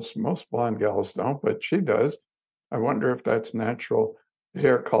freckles. Most blonde gals don't, but she does. I wonder if that's natural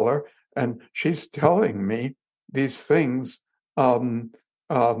hair color. And she's telling me these things that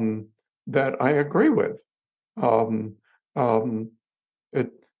I agree with. Um, um,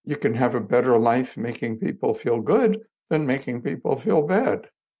 you can have a better life making people feel good than making people feel bad.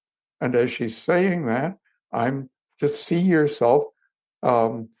 And as she's saying that, I'm just see yourself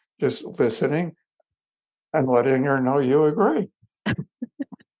just listening and letting her know you agree.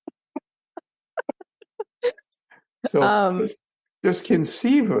 So just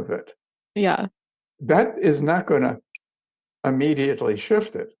conceive of it. Yeah. That is not going to immediately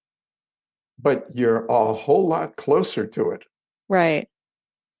shift it, but you're a whole lot closer to it. Right.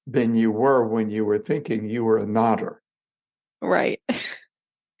 Than you were when you were thinking you were a nodder. Right.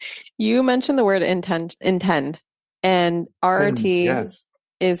 You mentioned the word intend, and RRT Yes.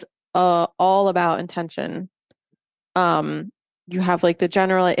 is all about intention. You have like the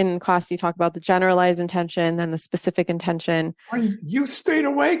general in class, you talk about the generalized intention and the specific intention. You stayed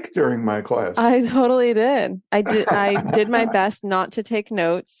awake during my class. I totally did. I did my best not to take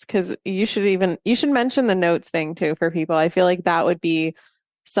notes because you should mention the notes thing too for people. I feel like that would be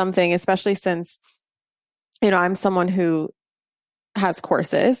something, especially since, I'm someone who has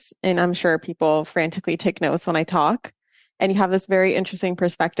courses and I'm sure people frantically take notes when I talk. And you have this very interesting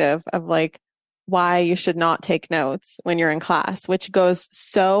perspective of like why you should not take notes when you're in class, which goes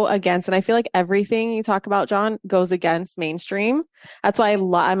so against, and I feel like everything you talk about, John, goes against mainstream. That's why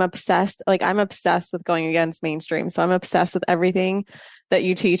I'm obsessed. Like I'm obsessed with going against mainstream. So I'm obsessed with everything that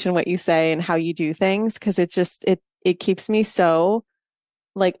you teach and what you say and how you do things. Cause it keeps me so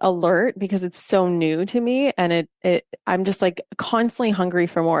like alert because it's so new to me and I'm just like constantly hungry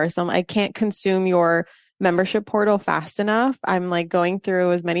for more. So I can't consume your membership portal fast enough. I'm like going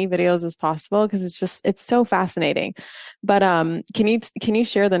through as many videos as possible because it's so fascinating. But can you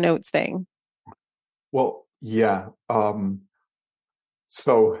share the notes thing? Well, yeah.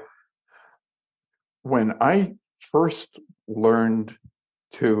 So when I first learned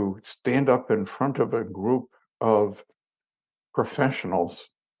to stand up in front of a group of professionals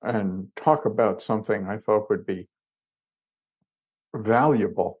and talk about something I thought would be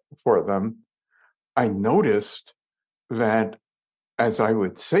valuable for them, I noticed that as I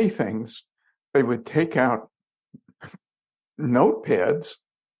would say things, they would take out notepads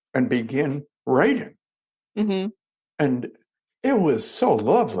and begin writing. Mm-hmm. And it was so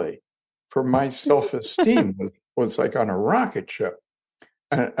lovely for my self-esteem was like on a rocket ship.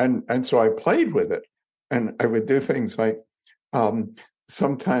 And so I played with it. And I would do things like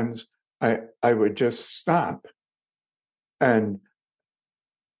sometimes I would just stop. And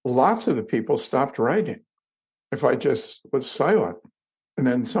lots of the people stopped writing if I just was silent. And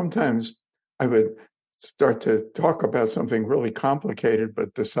then sometimes I would start to talk about something really complicated,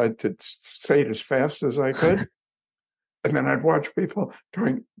 but decide to say it as fast as I could. And then I'd watch people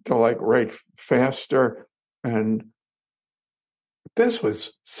trying to like write faster. And this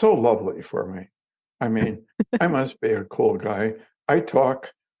was so lovely for me. I mean, I must be a cool guy. I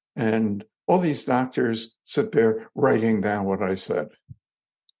talk and all these doctors sit there writing down what I said.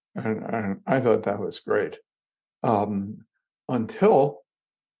 And I thought that was great. Until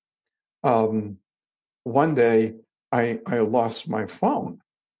one day I lost my phone.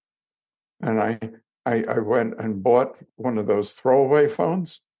 And I went and bought one of those throwaway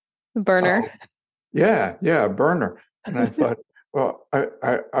phones. Burner. Yeah, burner. And I thought, well,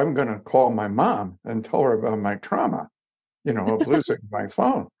 I'm going to call my mom and tell her about my trauma, of losing my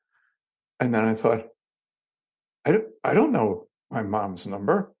phone. And then I thought, I don't know my mom's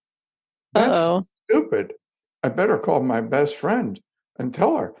number. That's Uh-oh. stupid. I better call my best friend and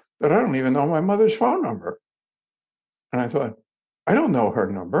tell her that I don't even know my mother's phone number. And I thought, I don't know her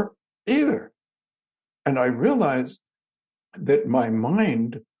number either. And I realized that my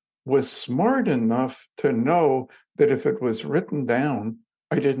mind was smart enough to know that if it was written down,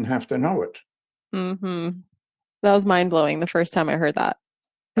 I didn't have to know it. Mm-hmm. That was mind blowing the first time I heard that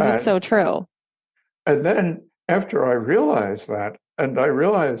because it's And, so true. and then after I realized that, and I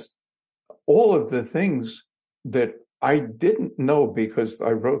realized all of the things that I didn't know because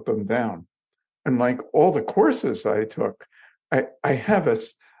I wrote them down. And like all the courses I took, I have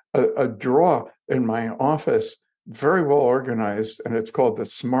a drawer in my office, very well organized, and it's called the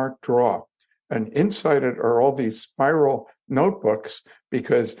Smart Drawer. And inside it are all these spiral notebooks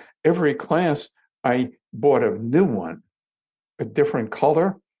because every class I bought a new one, a different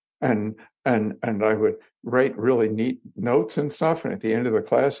color, and I would write really neat notes and stuff. And at the end of the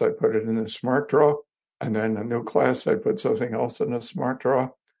class, I put it in the Smart Drawer. And then a new class, I put something else in the Smart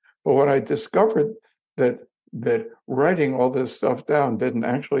Drawer. But when I discovered that writing all this stuff down didn't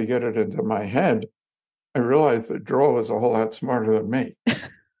actually get it into my head, I realized the drawer was a whole lot smarter than me.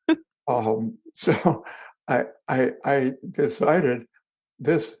 So I decided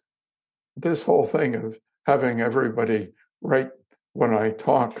this whole thing of having everybody write when I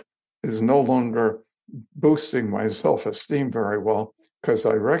talk is no longer boosting my self-esteem very well, because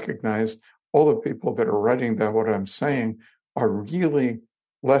I recognize all the people that are writing down what I'm saying are really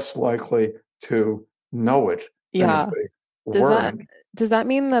less likely to know it than if Yeah. they Does that weren't. does that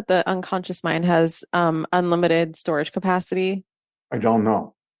mean that the unconscious mind has unlimited storage capacity? I don't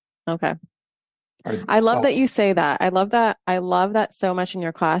know. Okay. I I love uh, that you say that. I love that. I love that so much in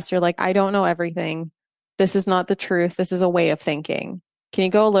your class. You're like, I don't know everything. This is not the truth. This is a way of thinking. Can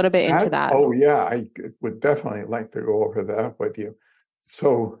you go a little bit into that. that? Oh yeah, I would definitely like to go over that with you.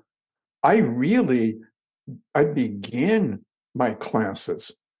 So I began my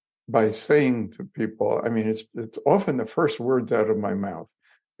classes by saying to people, I mean, it's often the first words out of my mouth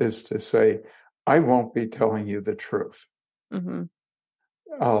is to say, I won't be telling you the truth. Mm-hmm.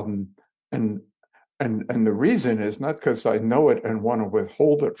 Um, and and the reason is not because I know it and want to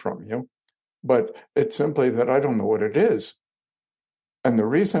withhold it from you, but it's simply that I don't know what it is. And the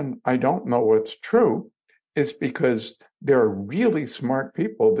reason I don't know what's true is because there are really smart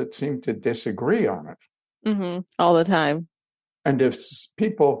people that seem to disagree on it. Mm-hmm. All the time. And if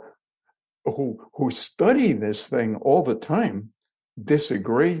people who study this thing all the time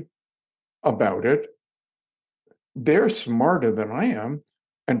disagree about it, they're smarter than I am,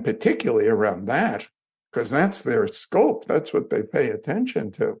 and particularly around that, because that's their scope. That's what they pay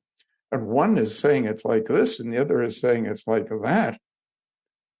attention to. And one is saying it's like this, and the other is saying it's like that.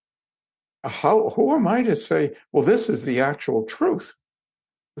 Who am I to say, well, this is the actual truth?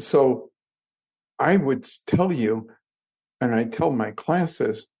 So I would tell you, and I tell my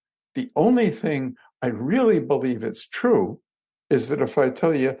classes, the only thing I really believe is true is that if I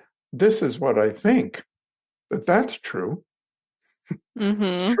tell you this is what I think, that's true. It's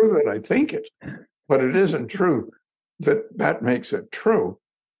Mm-hmm. true that I think it, but it isn't true that makes it true.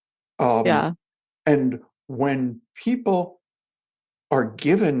 Um, Yeah. and when people are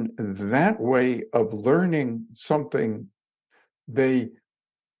given that way of learning something, they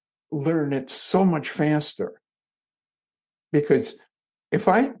learn it so much faster. Because if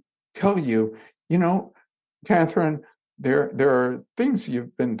I tell you, you know, Catherine, there are things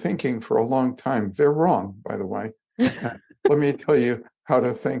you've been thinking for a long time. They're wrong, by the way. Let me tell you how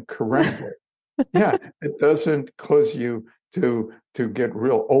to think correctly. Yeah, it doesn't cause you to get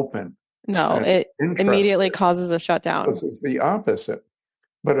real open No, and it immediately interested. causes a shutdown. This is the opposite.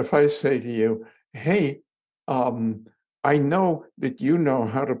 But if I say to you, hey, I know that you know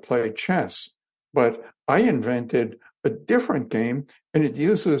how to play chess, but I invented a different game and it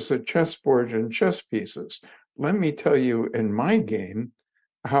uses a chessboard and chess pieces. Let me tell you in my game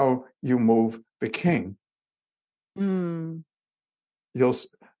how you move the king. Mm. You'll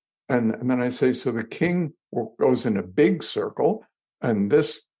and then I say, so the king goes in a big circle, and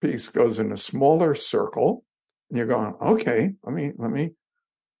this piece goes in a smaller circle. And you're going, okay, let me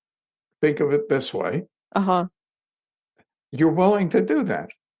think of it this way. Uh-huh. You're willing to do that.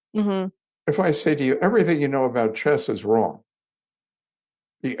 Mm-hmm. If I say to you, everything you know about chess is wrong,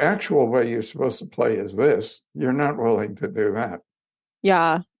 the actual way you're supposed to play is this, you're not willing to do that.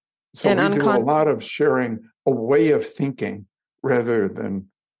 Yeah. So And we do a lot of sharing a way of thinking rather than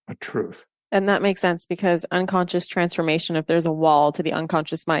a truth. And that makes sense because unconscious transformation, if there's a wall to the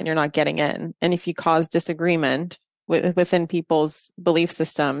unconscious mind, you're not getting in. And if you cause disagreement within people's belief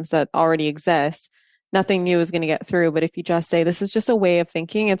systems that already exist, nothing new is going to get through. But if you just say, this is just a way of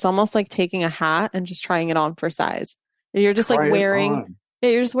thinking, it's almost like taking a hat and just trying it on for size. You're just like Try it wearing, on. yeah,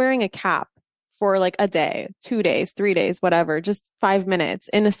 you're just wearing a cap for like a day, 2 days, 3 days, whatever, just 5 minutes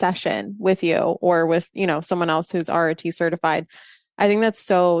in a session with you or with, someone else who's RRT certified. I think that's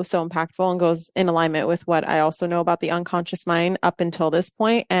so, so impactful and goes in alignment with what I also know about the unconscious mind up until this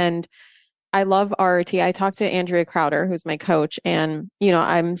point. And I love RRT. I talked to Andrea Crowder, who's my coach, and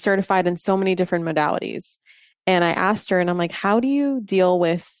I'm certified in so many different modalities. And I asked her, and I'm like, how do you deal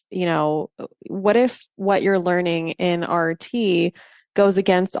with, what if what you're learning in RRT goes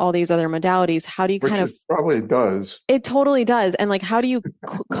against all these other modalities? How do you Which kind it of, probably does. it totally does. And like, how do you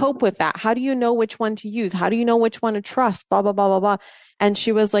cope with that? How do you know which one to use? How do you know which one to trust? Blah, blah, blah, blah, blah. And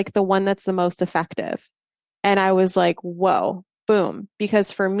she was like, the one that's the most effective. And I was like, whoa, boom.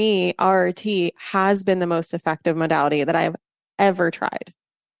 Because for me, RRT has been the most effective modality that I've ever tried.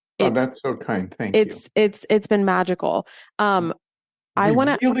 Oh, It that's so kind. Thank you. it's been magical. I We want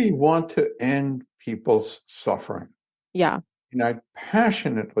to, really want to end people's suffering. yeah. And I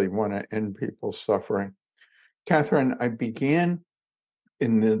passionately want to end people's suffering. Catherine, I began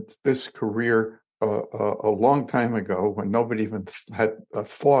in this career a long time ago when nobody even had a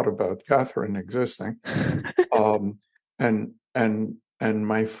thought about Catherine existing. Um, and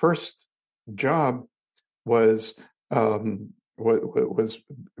my first job was was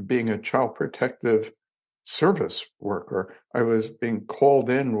being a child protective service worker. I was being called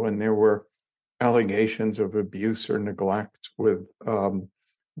in when there were allegations of abuse or neglect with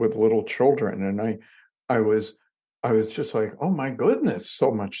little children, and I was just like, oh my goodness,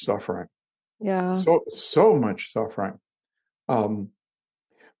 so much suffering, Yeah. so much suffering. Um,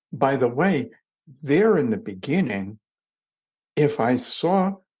 by the way, there in the beginning, if I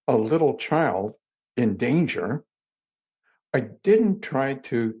saw a little child in danger, I didn't try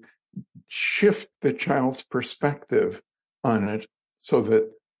to shift the child's perspective on it so that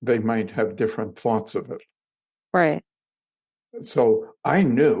they might have different thoughts of it. Right. So I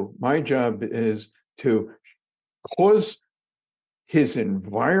knew my job is to cause his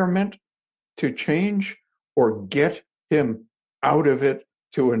environment to change or get him out of it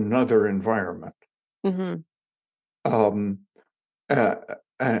to another environment. Hmm. Um, uh,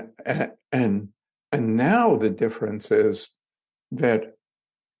 uh, and now the difference is that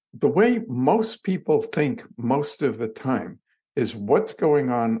the way most people think most of the time is what's going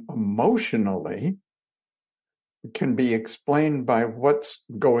on emotionally can be explained by what's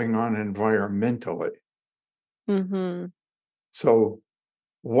going on environmentally. Hmm. So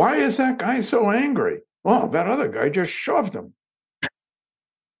why is that guy so angry? Well, that other guy just shoved him.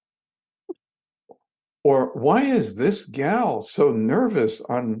 Or why is this gal so nervous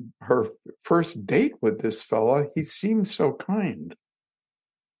on her first date with this fella? He seems so kind.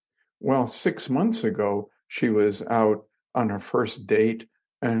 Well, 6 months ago, she was out on her first date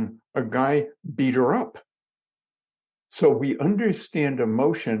and a guy beat her up. So we understand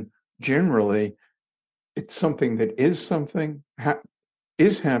emotion generally. It's something that is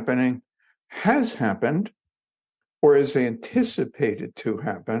is happening, has happened, or is anticipated to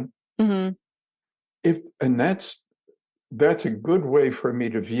happen. Hmm. And that's a good way for me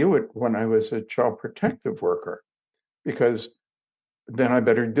to view it when I was a child protective worker, because then I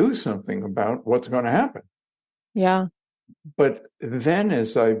better do something about what's going to happen. Yeah. But then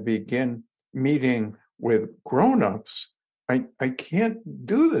as I begin meeting with grown-ups, I can't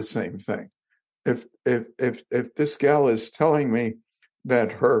do the same thing. If this gal is telling me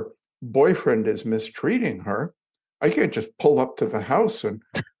that her boyfriend is mistreating her, I can't just pull up to the house and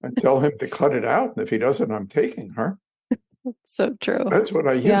tell him to cut it out. And if he doesn't, I'm taking her. So true. That's what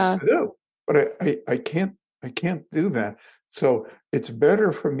I used Yeah. to do. But I can't do that. So it's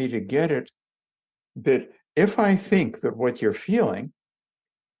better for me to get it that if I think that what you're feeling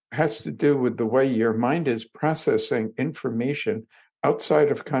has to do with the way your mind is processing information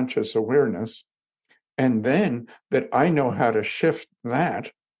outside of conscious awareness, and then that I know how to shift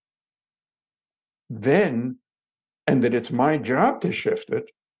that, then, and that it's my job to shift it,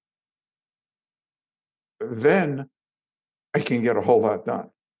 then I can get a whole lot done.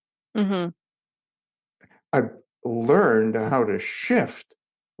 Hmm. I've learned how to shift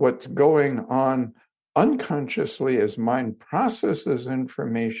what's going on unconsciously as mind processes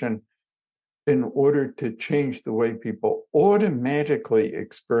information in order to change the way people automatically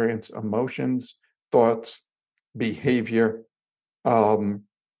experience emotions, thoughts, behavior, um,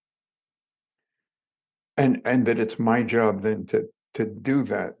 and that it's my job then to do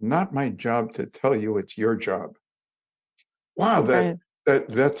that, not my job to tell you it's your job. Wow, Right.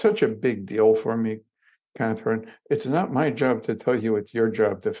 that's such a big deal for me, Catherine. It's not my job to tell you it's your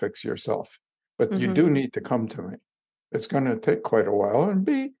job to fix yourself, but you Hmm. do need to come to me. It's going to take quite a while and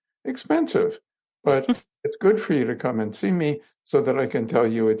be expensive. but it's good for you to come and see me so that I can tell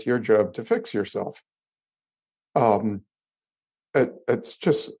you it's your job to fix yourself. It's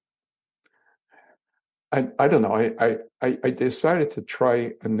just, I don't know. I decided to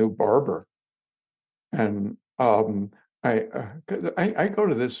try a new barber, and I go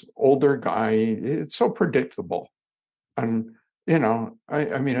to this older guy. It's so predictable, and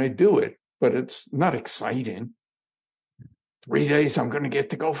I mean, I do it, but it's not exciting. 3 days, I'm going to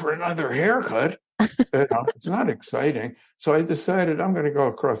get to go for another haircut. It's not exciting. So I decided I'm going to go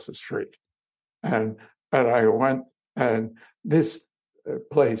across the street, and I went, and this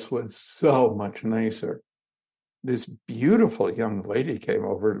place was so much nicer. This beautiful young lady came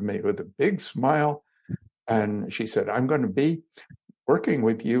over to me with a big smile, and she said, "I'm going to be working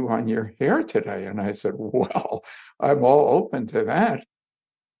with you on your hair today." And I said, "Well, I'm all open to that."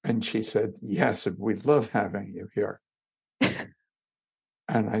 And she said, "Yes, we'd love having you here."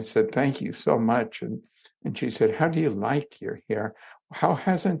 And I said, "Thank you so much." And she said, "How do you like your hair? How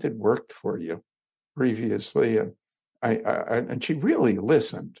hasn't it worked for you previously?" And and she really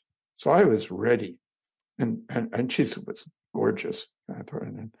listened. So I was ready. And she was gorgeous,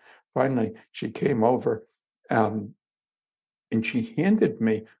 Catherine. And finally, she came over, and she handed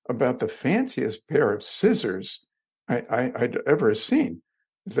me about the fanciest pair of scissors I'd ever seen.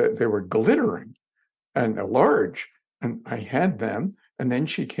 They were glittering and large, and I had them. And then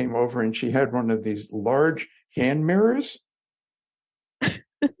she came over and she had one of these large hand mirrors,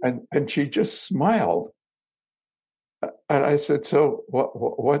 and she just smiled. And I said, "So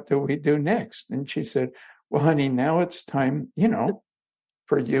what do we do next?" And she said, "Well, honey, now it's time,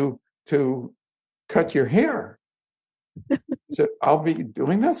 for you to cut your hair." I said, "I'll be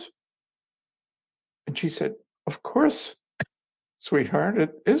doing this?" And she said, "Of course, sweetheart,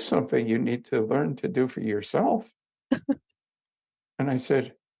 it is something you need to learn to do for yourself." And I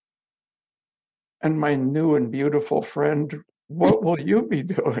said, "And my new and beautiful friend, what will you be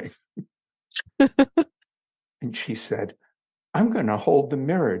doing?" And she said, "I'm going to hold the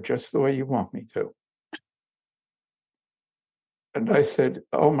mirror just the way you want me to." And I said,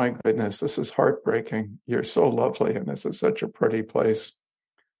 "Oh my goodness, this is heartbreaking. You're so lovely, and this is such a pretty place."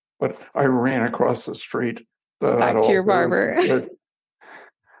 But I ran across the street to that Back to your altar barber. and said,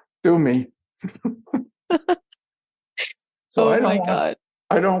 "Do me." So Oh my God.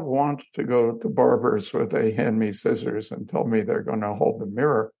 I don't want to go to barbers where they hand me scissors and tell me they're going to hold the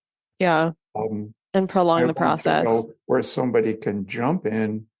mirror. Yeah. Um, And I prolong the want to process. go where somebody can jump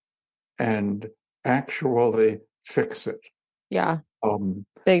in and actually fix it. Yeah. Um,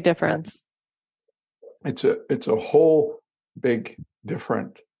 Big difference. it's a whole big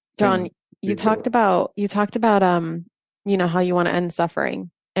different John, thing to do. you talked about how you want to end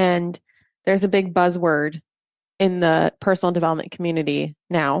suffering. And there's a big buzzword in the personal development community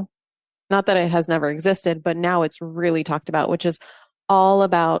now. Not that it has never existed, but now it's really talked about, which is all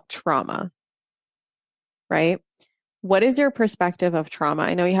about trauma, right? What is your perspective of trauma?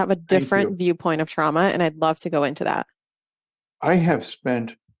 I know you have a Thank different you. viewpoint of trauma, and I'd love to go into that. I have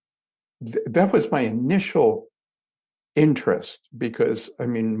spent, that was my initial interest, because I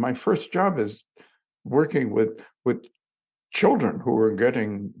mean, my first job is working with children who were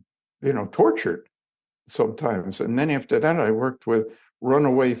getting, tortured sometimes. And then after that, I worked with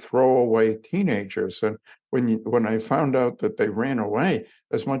runaway, throwaway teenagers. And when I found out that they ran away,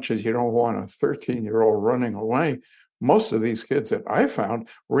 as much as you don't want a 13-year-old running away, most of these kids that I found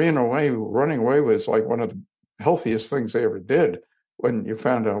ran away. Running away was like one of the healthiest things they ever did when you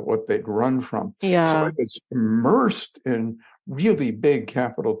found out what they'd run from. So I Yeah. was immersed in really big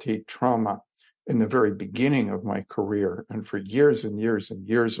capital T trauma in the very beginning of my career, and for years and years and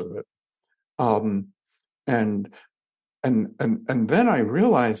years of it. Um, and and then I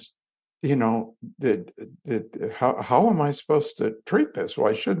realized, that how am I supposed to treat this? Well,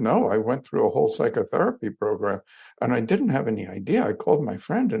 I should know. I went through a whole psychotherapy program, and I didn't have any idea. I called my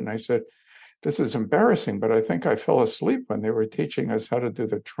friend and I said, "This is embarrassing, but I think I fell asleep when they were teaching us how to do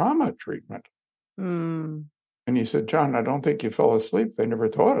the trauma treatment." Mm. And he said, "John, I don't think you fell asleep. They never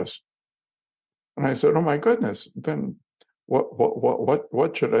taught us." And I said, "Oh my goodness, then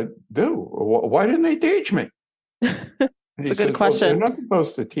what should I do? Why didn't they teach me?" And It's he a good says, "Well, they're question. not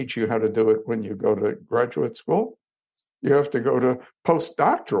supposed to teach you how to do it when you go to graduate school. You have to go to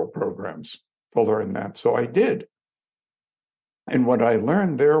postdoctoral programs to learn that." So I did. And what I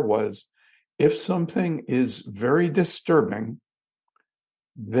learned there was, if something is very disturbing,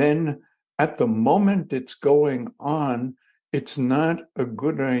 then at the moment it's going on, it's not a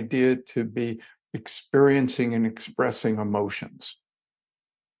good idea to be experiencing and expressing emotions.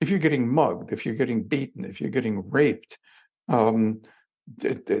 If you're getting mugged, if you're getting beaten, if you're getting raped, um,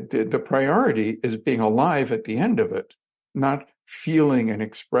 the priority is being alive at the end of it, not feeling and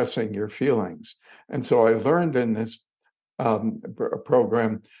expressing your feelings. And so I learned in this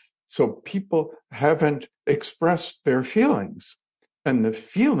program, so people haven't expressed their feelings, and the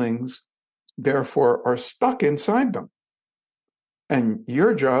feelings, therefore, are stuck inside them. And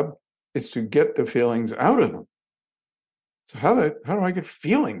your job is to get the feelings out of them. So how do I get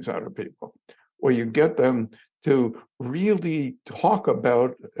feelings out of people? Well, you get them to really talk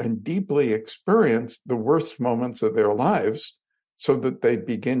about and deeply experience the worst moments of their lives so that they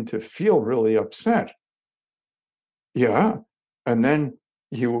begin to feel really upset. Yeah. And then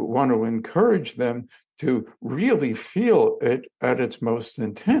you want to encourage them to really feel it at its most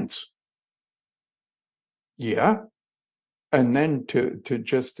intense. Yeah. And then to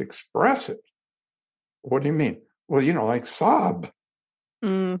just express it. What do you mean? Well, like sob.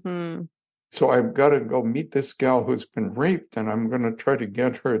 Mm-hmm. So I've got to go meet this gal who's been raped, and I'm going to try to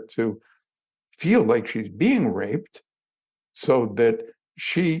get her to feel like she's being raped so that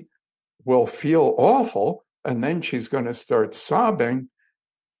she will feel awful, and then she's going to start sobbing.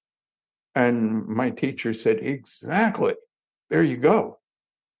 And my teacher said, exactly. There you go.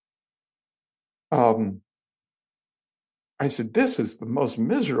 I said, this is the most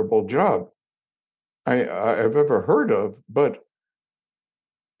miserable job I've ever heard of, but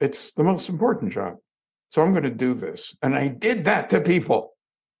it's the most important job. So I'm going to do this. And I did that to people.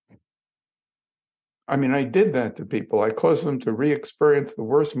 I did that to people. I caused them to re-experience the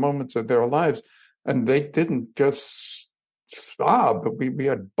worst moments of their lives, and they didn't just sob. We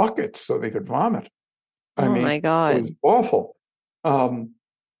had buckets so they could vomit. My God. It was awful.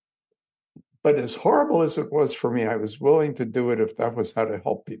 But as horrible as it was for me, I was willing to do it if that was how to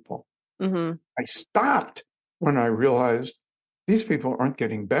help people. Mm-hmm. I stopped when I realized these people aren't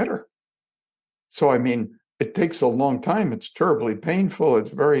getting better. So, it takes a long time. It's terribly painful.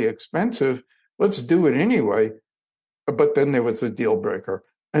 It's very expensive. Let's do it anyway. But then there was a deal breaker,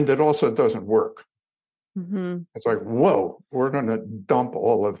 and it also doesn't work. Mm-hmm. It's like, whoa, we're going to dump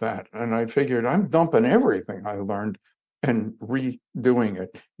all of that. And I figured I'm dumping everything I learned and redoing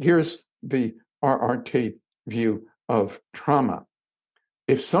it. Here's the RRT view of trauma.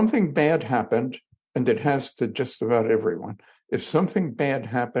 If something bad happened, and it has to just about everyone, if something bad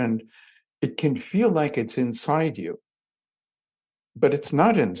happened, it can feel like it's inside you, but it's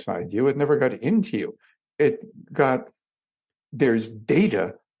not inside you. It never got into you. There's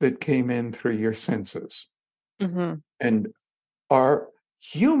data that came in through your senses. Mm-hmm. And our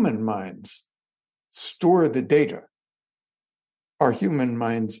human minds store the data. Our human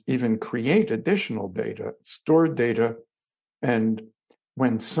minds even create additional data, stored data. And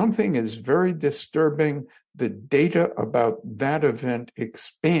when something is very disturbing, the data about that event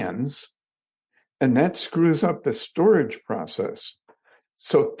expands, and that screws up the storage process.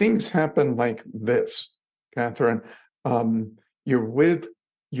 So things happen like this, Catherine. You're with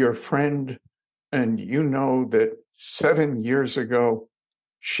your friend, and you know that 7 years ago,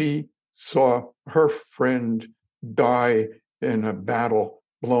 she saw her friend die in a battle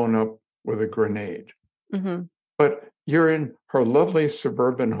blown up with a grenade. Mm-hmm. But you're in her lovely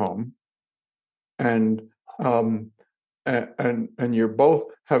suburban home, and you're both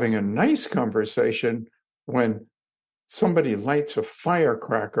having a nice conversation when somebody lights a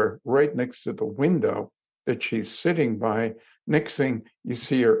firecracker right next to the window that she's sitting by. Next thing you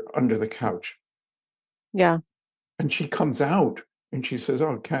see her under the couch. Yeah. And she comes out and she says,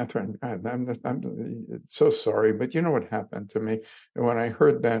 "Oh, Catherine, I'm so sorry, but you know what happened to me?" And when I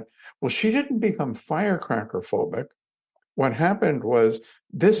heard that, well, she didn't become firecracker phobic. What happened was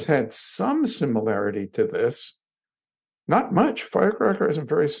this had some similarity to this. Not much. Firecracker isn't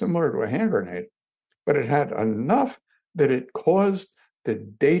very similar to a hand grenade, but it had enough that it caused the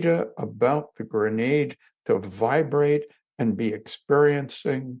data about the grenade to vibrate and be experienced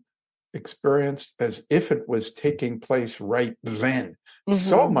as if it was taking place right then. Mm-hmm.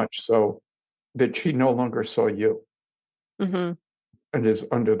 So much so that she no longer saw you. Mm-hmm. And is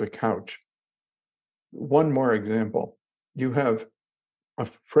under the couch. One more example. You have a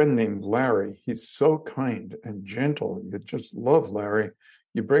friend named Larry. He's so kind and gentle. You just love Larry.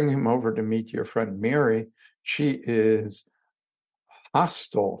 You bring him over to meet your friend Mary. She is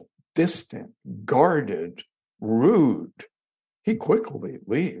hostile, distant, guarded, rude. He quickly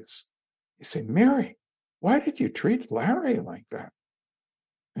leaves. You say, "Mary, why did you treat Larry like that?"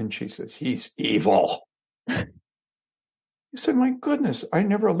 And she says, "He's evil." You said, "My goodness, I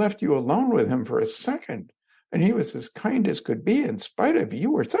never left you alone with him for a second. And he was as kind as could be in spite of you.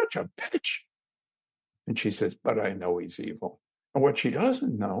 You were such a bitch." And she says, "But I know he's evil." And what she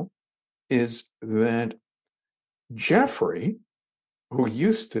doesn't know is that Jeffrey who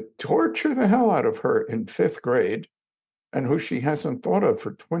used to torture the hell out of her in fifth grade and who she hasn't thought of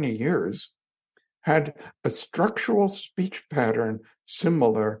for 20 years, had a structural speech pattern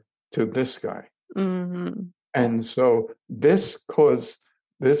similar to this guy. Mm-hmm. And so this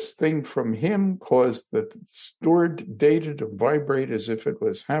thing from him caused the stored data to vibrate as if it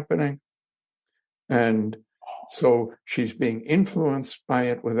was happening. And so she's being influenced by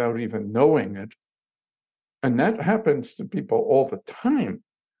it without even knowing it. And that happens to people all the time.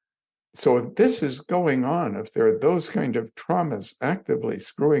 So if this is going on, if there are those kind of traumas actively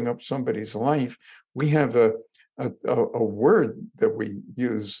screwing up somebody's life, we have a word that we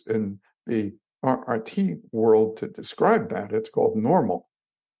use in the RT world to describe that. It's called normal.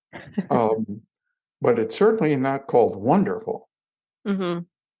 But it's certainly not called wonderful. Mm-hmm.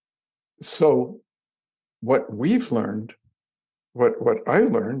 So what we've learned, what I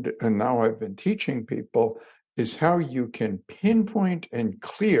learned, and now I've been teaching people, is how you can pinpoint and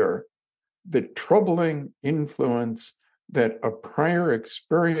clear the troubling influence that a prior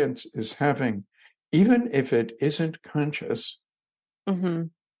experience is having, even if it isn't conscious, Mm-hmm.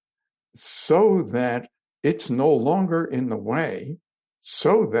 so that it's no longer in the way,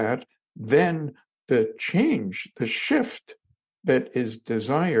 so that then the change, the shift that is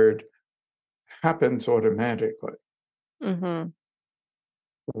desired happens automatically. Mm-hmm.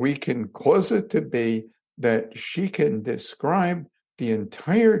 We can cause it to be that she can describe the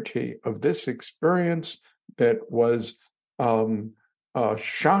entirety of this experience that was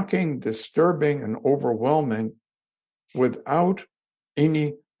shocking, disturbing, and overwhelming without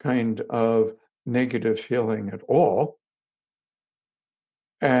any kind of negative feeling at all,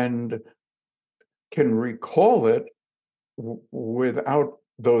 and can recall it without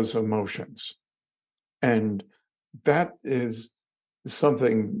those emotions. And that is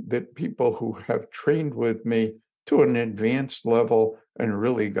something that people who have trained with me to an advanced level and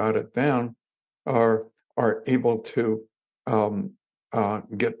really got it down are able to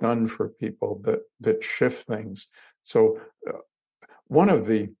get done for people that shift things. So one of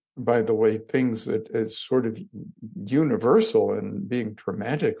the, by the way, things that is sort of universal in being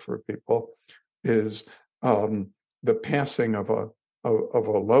traumatic for people is the passing of a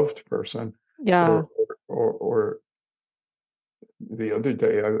loved person. Yeah. Or the other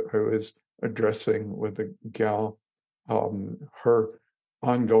day I was addressing with a gal her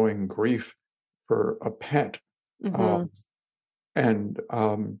ongoing grief for a pet. Mm-hmm. And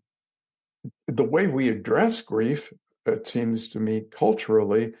the way we address grief, it seems to me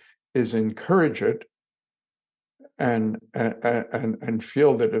culturally, is encourage it and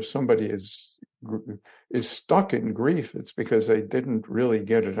feel that if somebody is stuck in grief, it's because they didn't really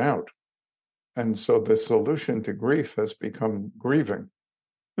get it out. And so the solution to grief has become grieving.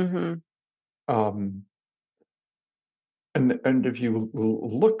 Mm-hmm. And if you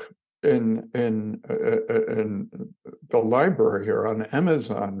look in the library here on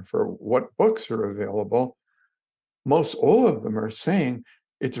Amazon for what books are available, most all of them are saying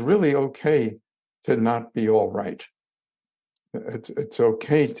it's really okay to not be all right. It's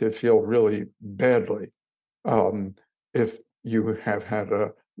okay to feel really badly if you have had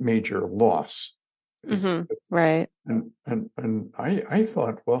a major loss. Mm-hmm. Right. And I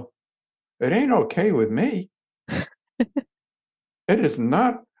thought, well, it ain't okay with me. It is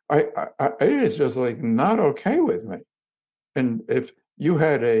not. It is just like not okay with me. And if you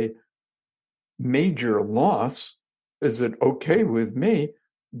had a major loss, is it okay with me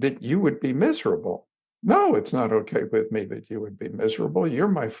that you would be miserable? No, it's not okay with me that you would be miserable. You're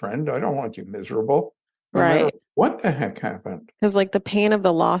my friend. I don't want you miserable, no matter Right. what the heck happened. Because like the pain of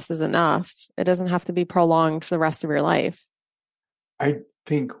the loss is enough. It doesn't have to be prolonged for the rest of your life. I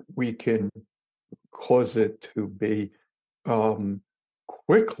think we can cause it to be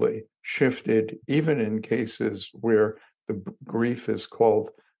quickly shifted, even in cases where the grief is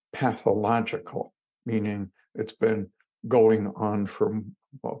called pathological, meaning it's been going on for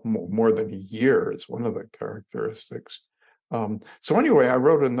more than a year. It's one of the characteristics. So anyway, I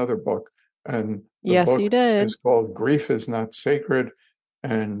wrote another book, and the Yes, book you did. is called Grief is Not Sacred,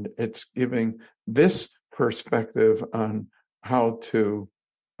 and it's giving this perspective on how to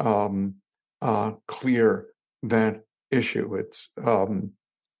clear that issue.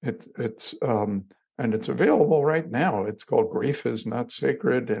 And it's available right now. It's called Grief is Not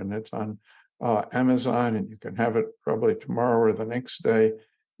Sacred, and it's on Amazon, and you can have it probably tomorrow or the next day.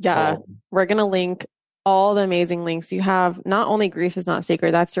 Yeah. We're going to link all the amazing links. You have not only Grief is Not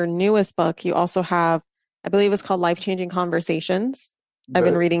Sacred, that's your newest book. You also have, I believe it's called Life Changing Conversations. I've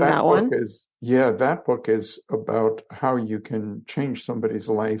been reading that one. That book is about how you can change somebody's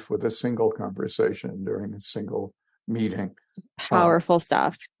life with a single conversation during a single meeting. Powerful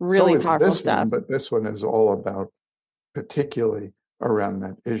stuff. So Really is powerful this one, stuff. but this one is all about particularly around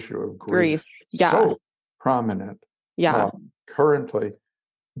that issue of Grief. grief. Yeah. So prominent. Yeah. Currently,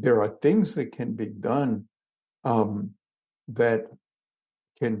 there are things that can be done that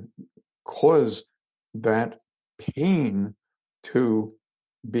can cause that pain to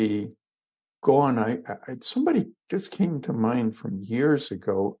be gone. Somebody just came to mind from years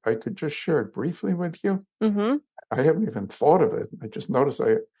ago. I could just share it briefly with you. Mm-hmm. I haven't even thought of it. I just noticed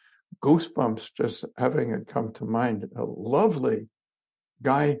I goosebumps just having it come to mind. A lovely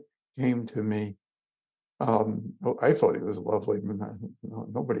guy came to me. I thought he was lovely.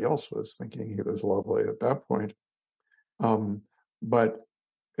 Nobody else was thinking he was lovely at that point. But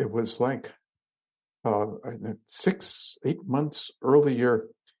it was like 6-8 months earlier,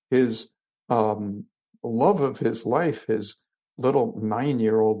 his love of his life, his little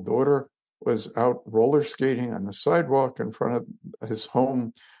 9-year-old daughter, was out roller skating on the sidewalk in front of his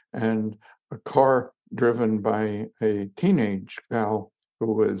home, and a car driven by a teenage gal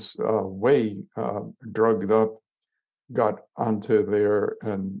who was way drugged up got onto there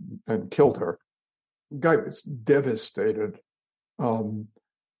and killed her. The guy was devastated.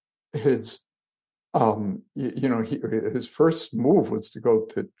 His his first move was to go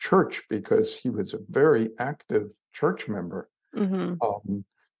to church because he was a very active church member. Mm-hmm.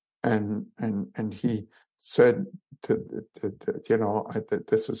 And he said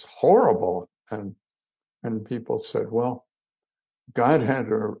this is horrible. And people said, well, God had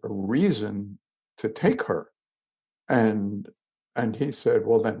a reason to take her. And he said,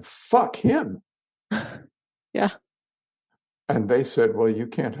 well, then fuck him. Yeah. And they said, well, you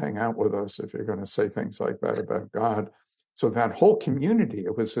can't hang out with us if you're going to say things like that about God. So that whole community,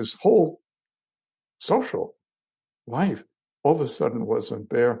 it was his whole social life, all of a sudden wasn't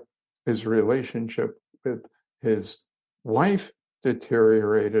there. His relationship with his wife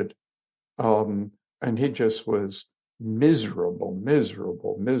deteriorated. And he just was miserable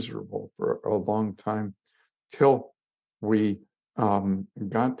for a long time, till we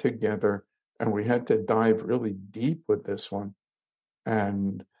got together, and we had to dive really deep with this one.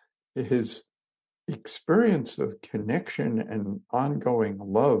 And his experience of connection and ongoing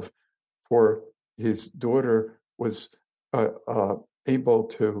love for his daughter was able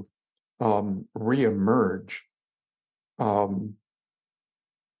to reemerge.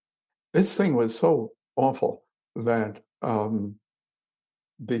 This thing was so awful that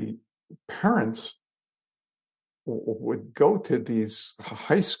the parents would go to these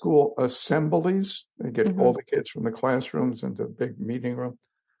high school assemblies. They get all the kids from the classrooms into a big meeting room,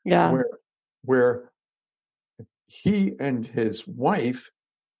 where he and his wife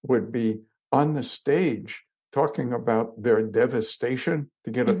would be on the stage talking about their devastation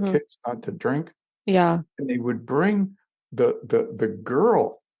to get kids not to drink. Yeah. And they would bring the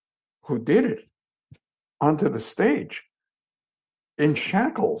girl who did it onto the stage in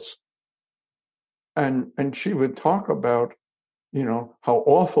shackles. And she would talk about, how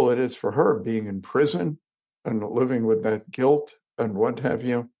awful it is for her being in prison and living with that guilt and what have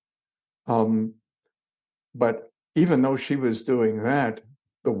you. But even though she was doing that,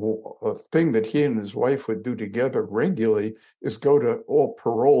 the thing that he and his wife would do together regularly is go to all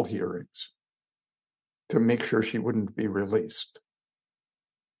parole hearings to make sure she wouldn't be released.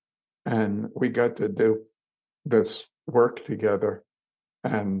 And we got to do this work together.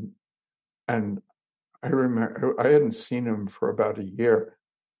 And I remember I hadn't seen him for about a year,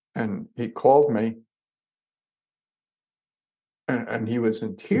 and he called me, and he was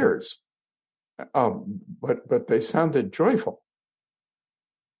in tears, but they sounded joyful.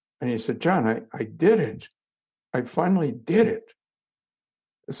 And he said, John, I did it. I finally did it.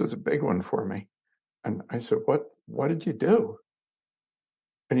 This is a big one for me. And I said, what did you do?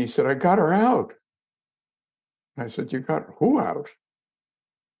 And he said, I got her out. And I said, you got who out?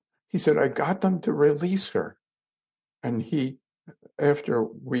 He said, I got them to release her. And he, after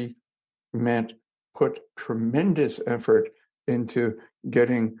we met, put tremendous effort into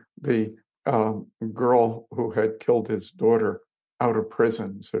getting the girl who had killed his daughter out of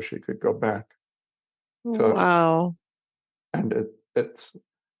prison so she could go back. Wow. And it's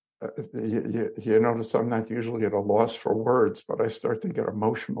you notice I'm not usually at a loss for words, but I start to get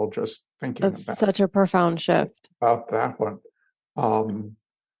emotional just thinking That's such a profound shift about that one.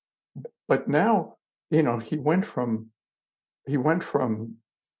 But now, he went from,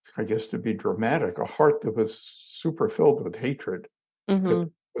 I guess, to be dramatic, a heart that was super filled with hatred,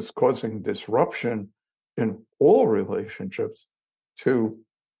 that was causing disruption in all relationships, to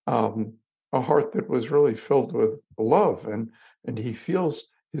a heart that was really filled with love. And he feels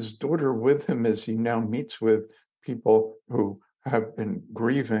his daughter with him as he now meets with people who have been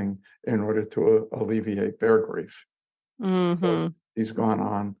grieving in order to alleviate their grief. So he's gone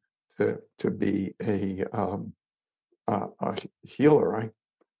on to be a healer.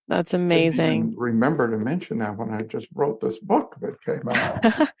 That's amazing. Remember to mention that when I just wrote this book that came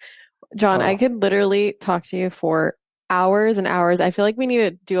out. John, I could literally talk to you for hours and hours. I feel like we need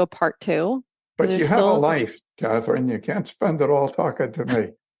to do a part 2. But you have a life, Catherine. You can't spend it all talking to me.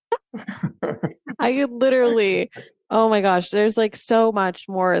 I could literally, oh my gosh, there's like so much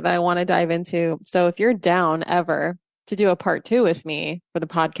more that I want to dive into. So if you're down ever to do a part 2 with me for the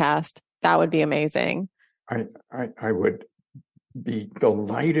podcast, that would be amazing. I would be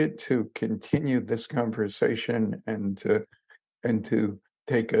delighted to continue this conversation and to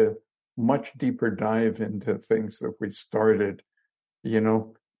take a much deeper dive into things that we started.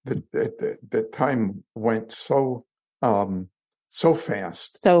 The time went so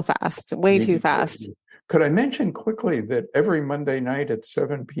fast. So fast, way too fast. Could I mention quickly that every Monday night at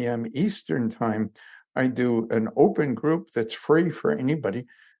 7 p.m. Eastern time, I do an open group that's free for anybody.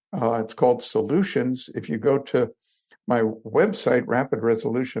 It's called Solutions. If you go to my website,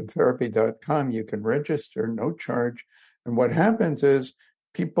 rapidresolutiontherapy.com, you can register, no charge. And what happens is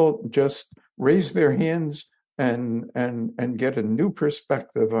people just raise their hands and get a new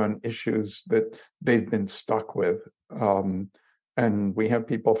perspective on issues that they've been stuck with. And we have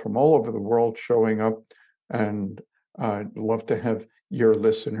people from all over the world showing up, and I'd love to have your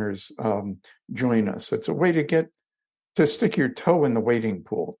listeners join us. It's a way to stick your toe in the wading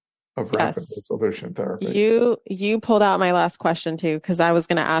pool of rapid resolution therapy. You pulled out my last question too, because I was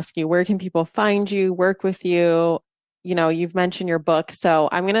going to ask you, where can people find you, work with you? You've mentioned your book. So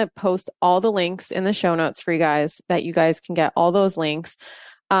I'm going to post all the links in the show notes for you guys, that you guys can get all those links.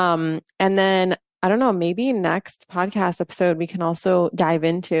 And then I don't know, maybe next podcast episode, we can also dive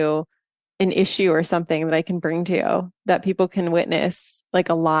into an issue or something that I can bring to you that people can witness, like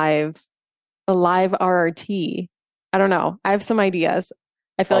a live RRT. I don't know. I have some ideas.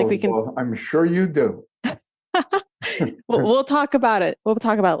 I feel like we can. Well, I'm sure you do. We'll talk about it. We'll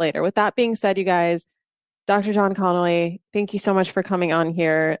talk about it later. With that being said, you guys, Dr. John Connolly, thank you so much for coming on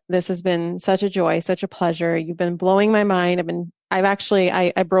here. This has been such a joy, such a pleasure. You've been blowing my mind. I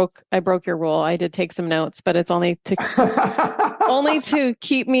broke your rule. I did take some notes, but it's only to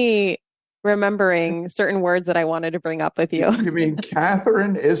keep me remembering certain words that I wanted to bring up with you. You mean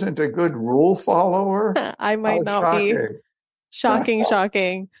Catherine isn't a good rule follower? I might not be.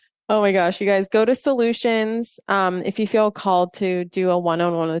 Shocking. Oh my gosh, you guys, go to Solutions. If you feel called to do a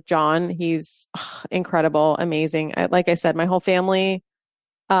one-on-one with John, he's incredible, amazing. Like I said, my whole family,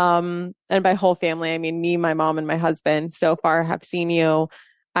 and by whole family, I mean me, my mom, and my husband so far have seen you.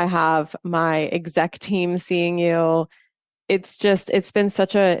 I have my exec team seeing you. It's been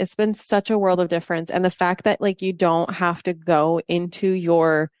such a world of difference. And the fact that like you don't have to go into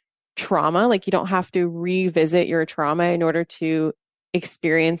your trauma, like you don't have to revisit your trauma in order to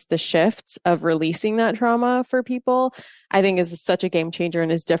experience the shifts of releasing that trauma for people, I think is such a game changer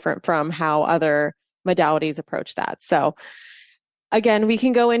and is different from how other modalities approach that. So again, we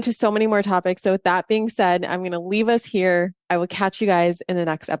can go into so many more topics. So with that being said, I'm going to leave us here. I will catch you guys in the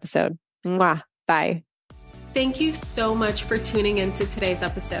next episode. Mwah. Bye. Thank you so much for tuning into today's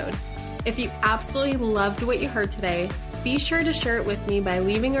episode. If you absolutely loved what you heard today, be sure to share it with me by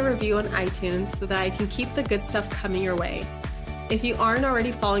leaving a review on iTunes so that I can keep the good stuff coming your way. If you aren't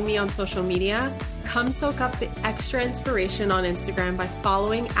already following me on social media, come soak up the extra inspiration on Instagram by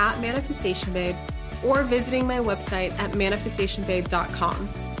following @ManifestationBabe or visiting my website at manifestationbabe.com.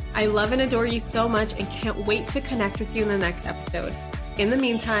 I love and adore you so much and can't wait to connect with you in the next episode. In the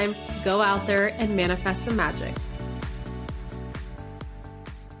meantime, go out there and manifest some magic.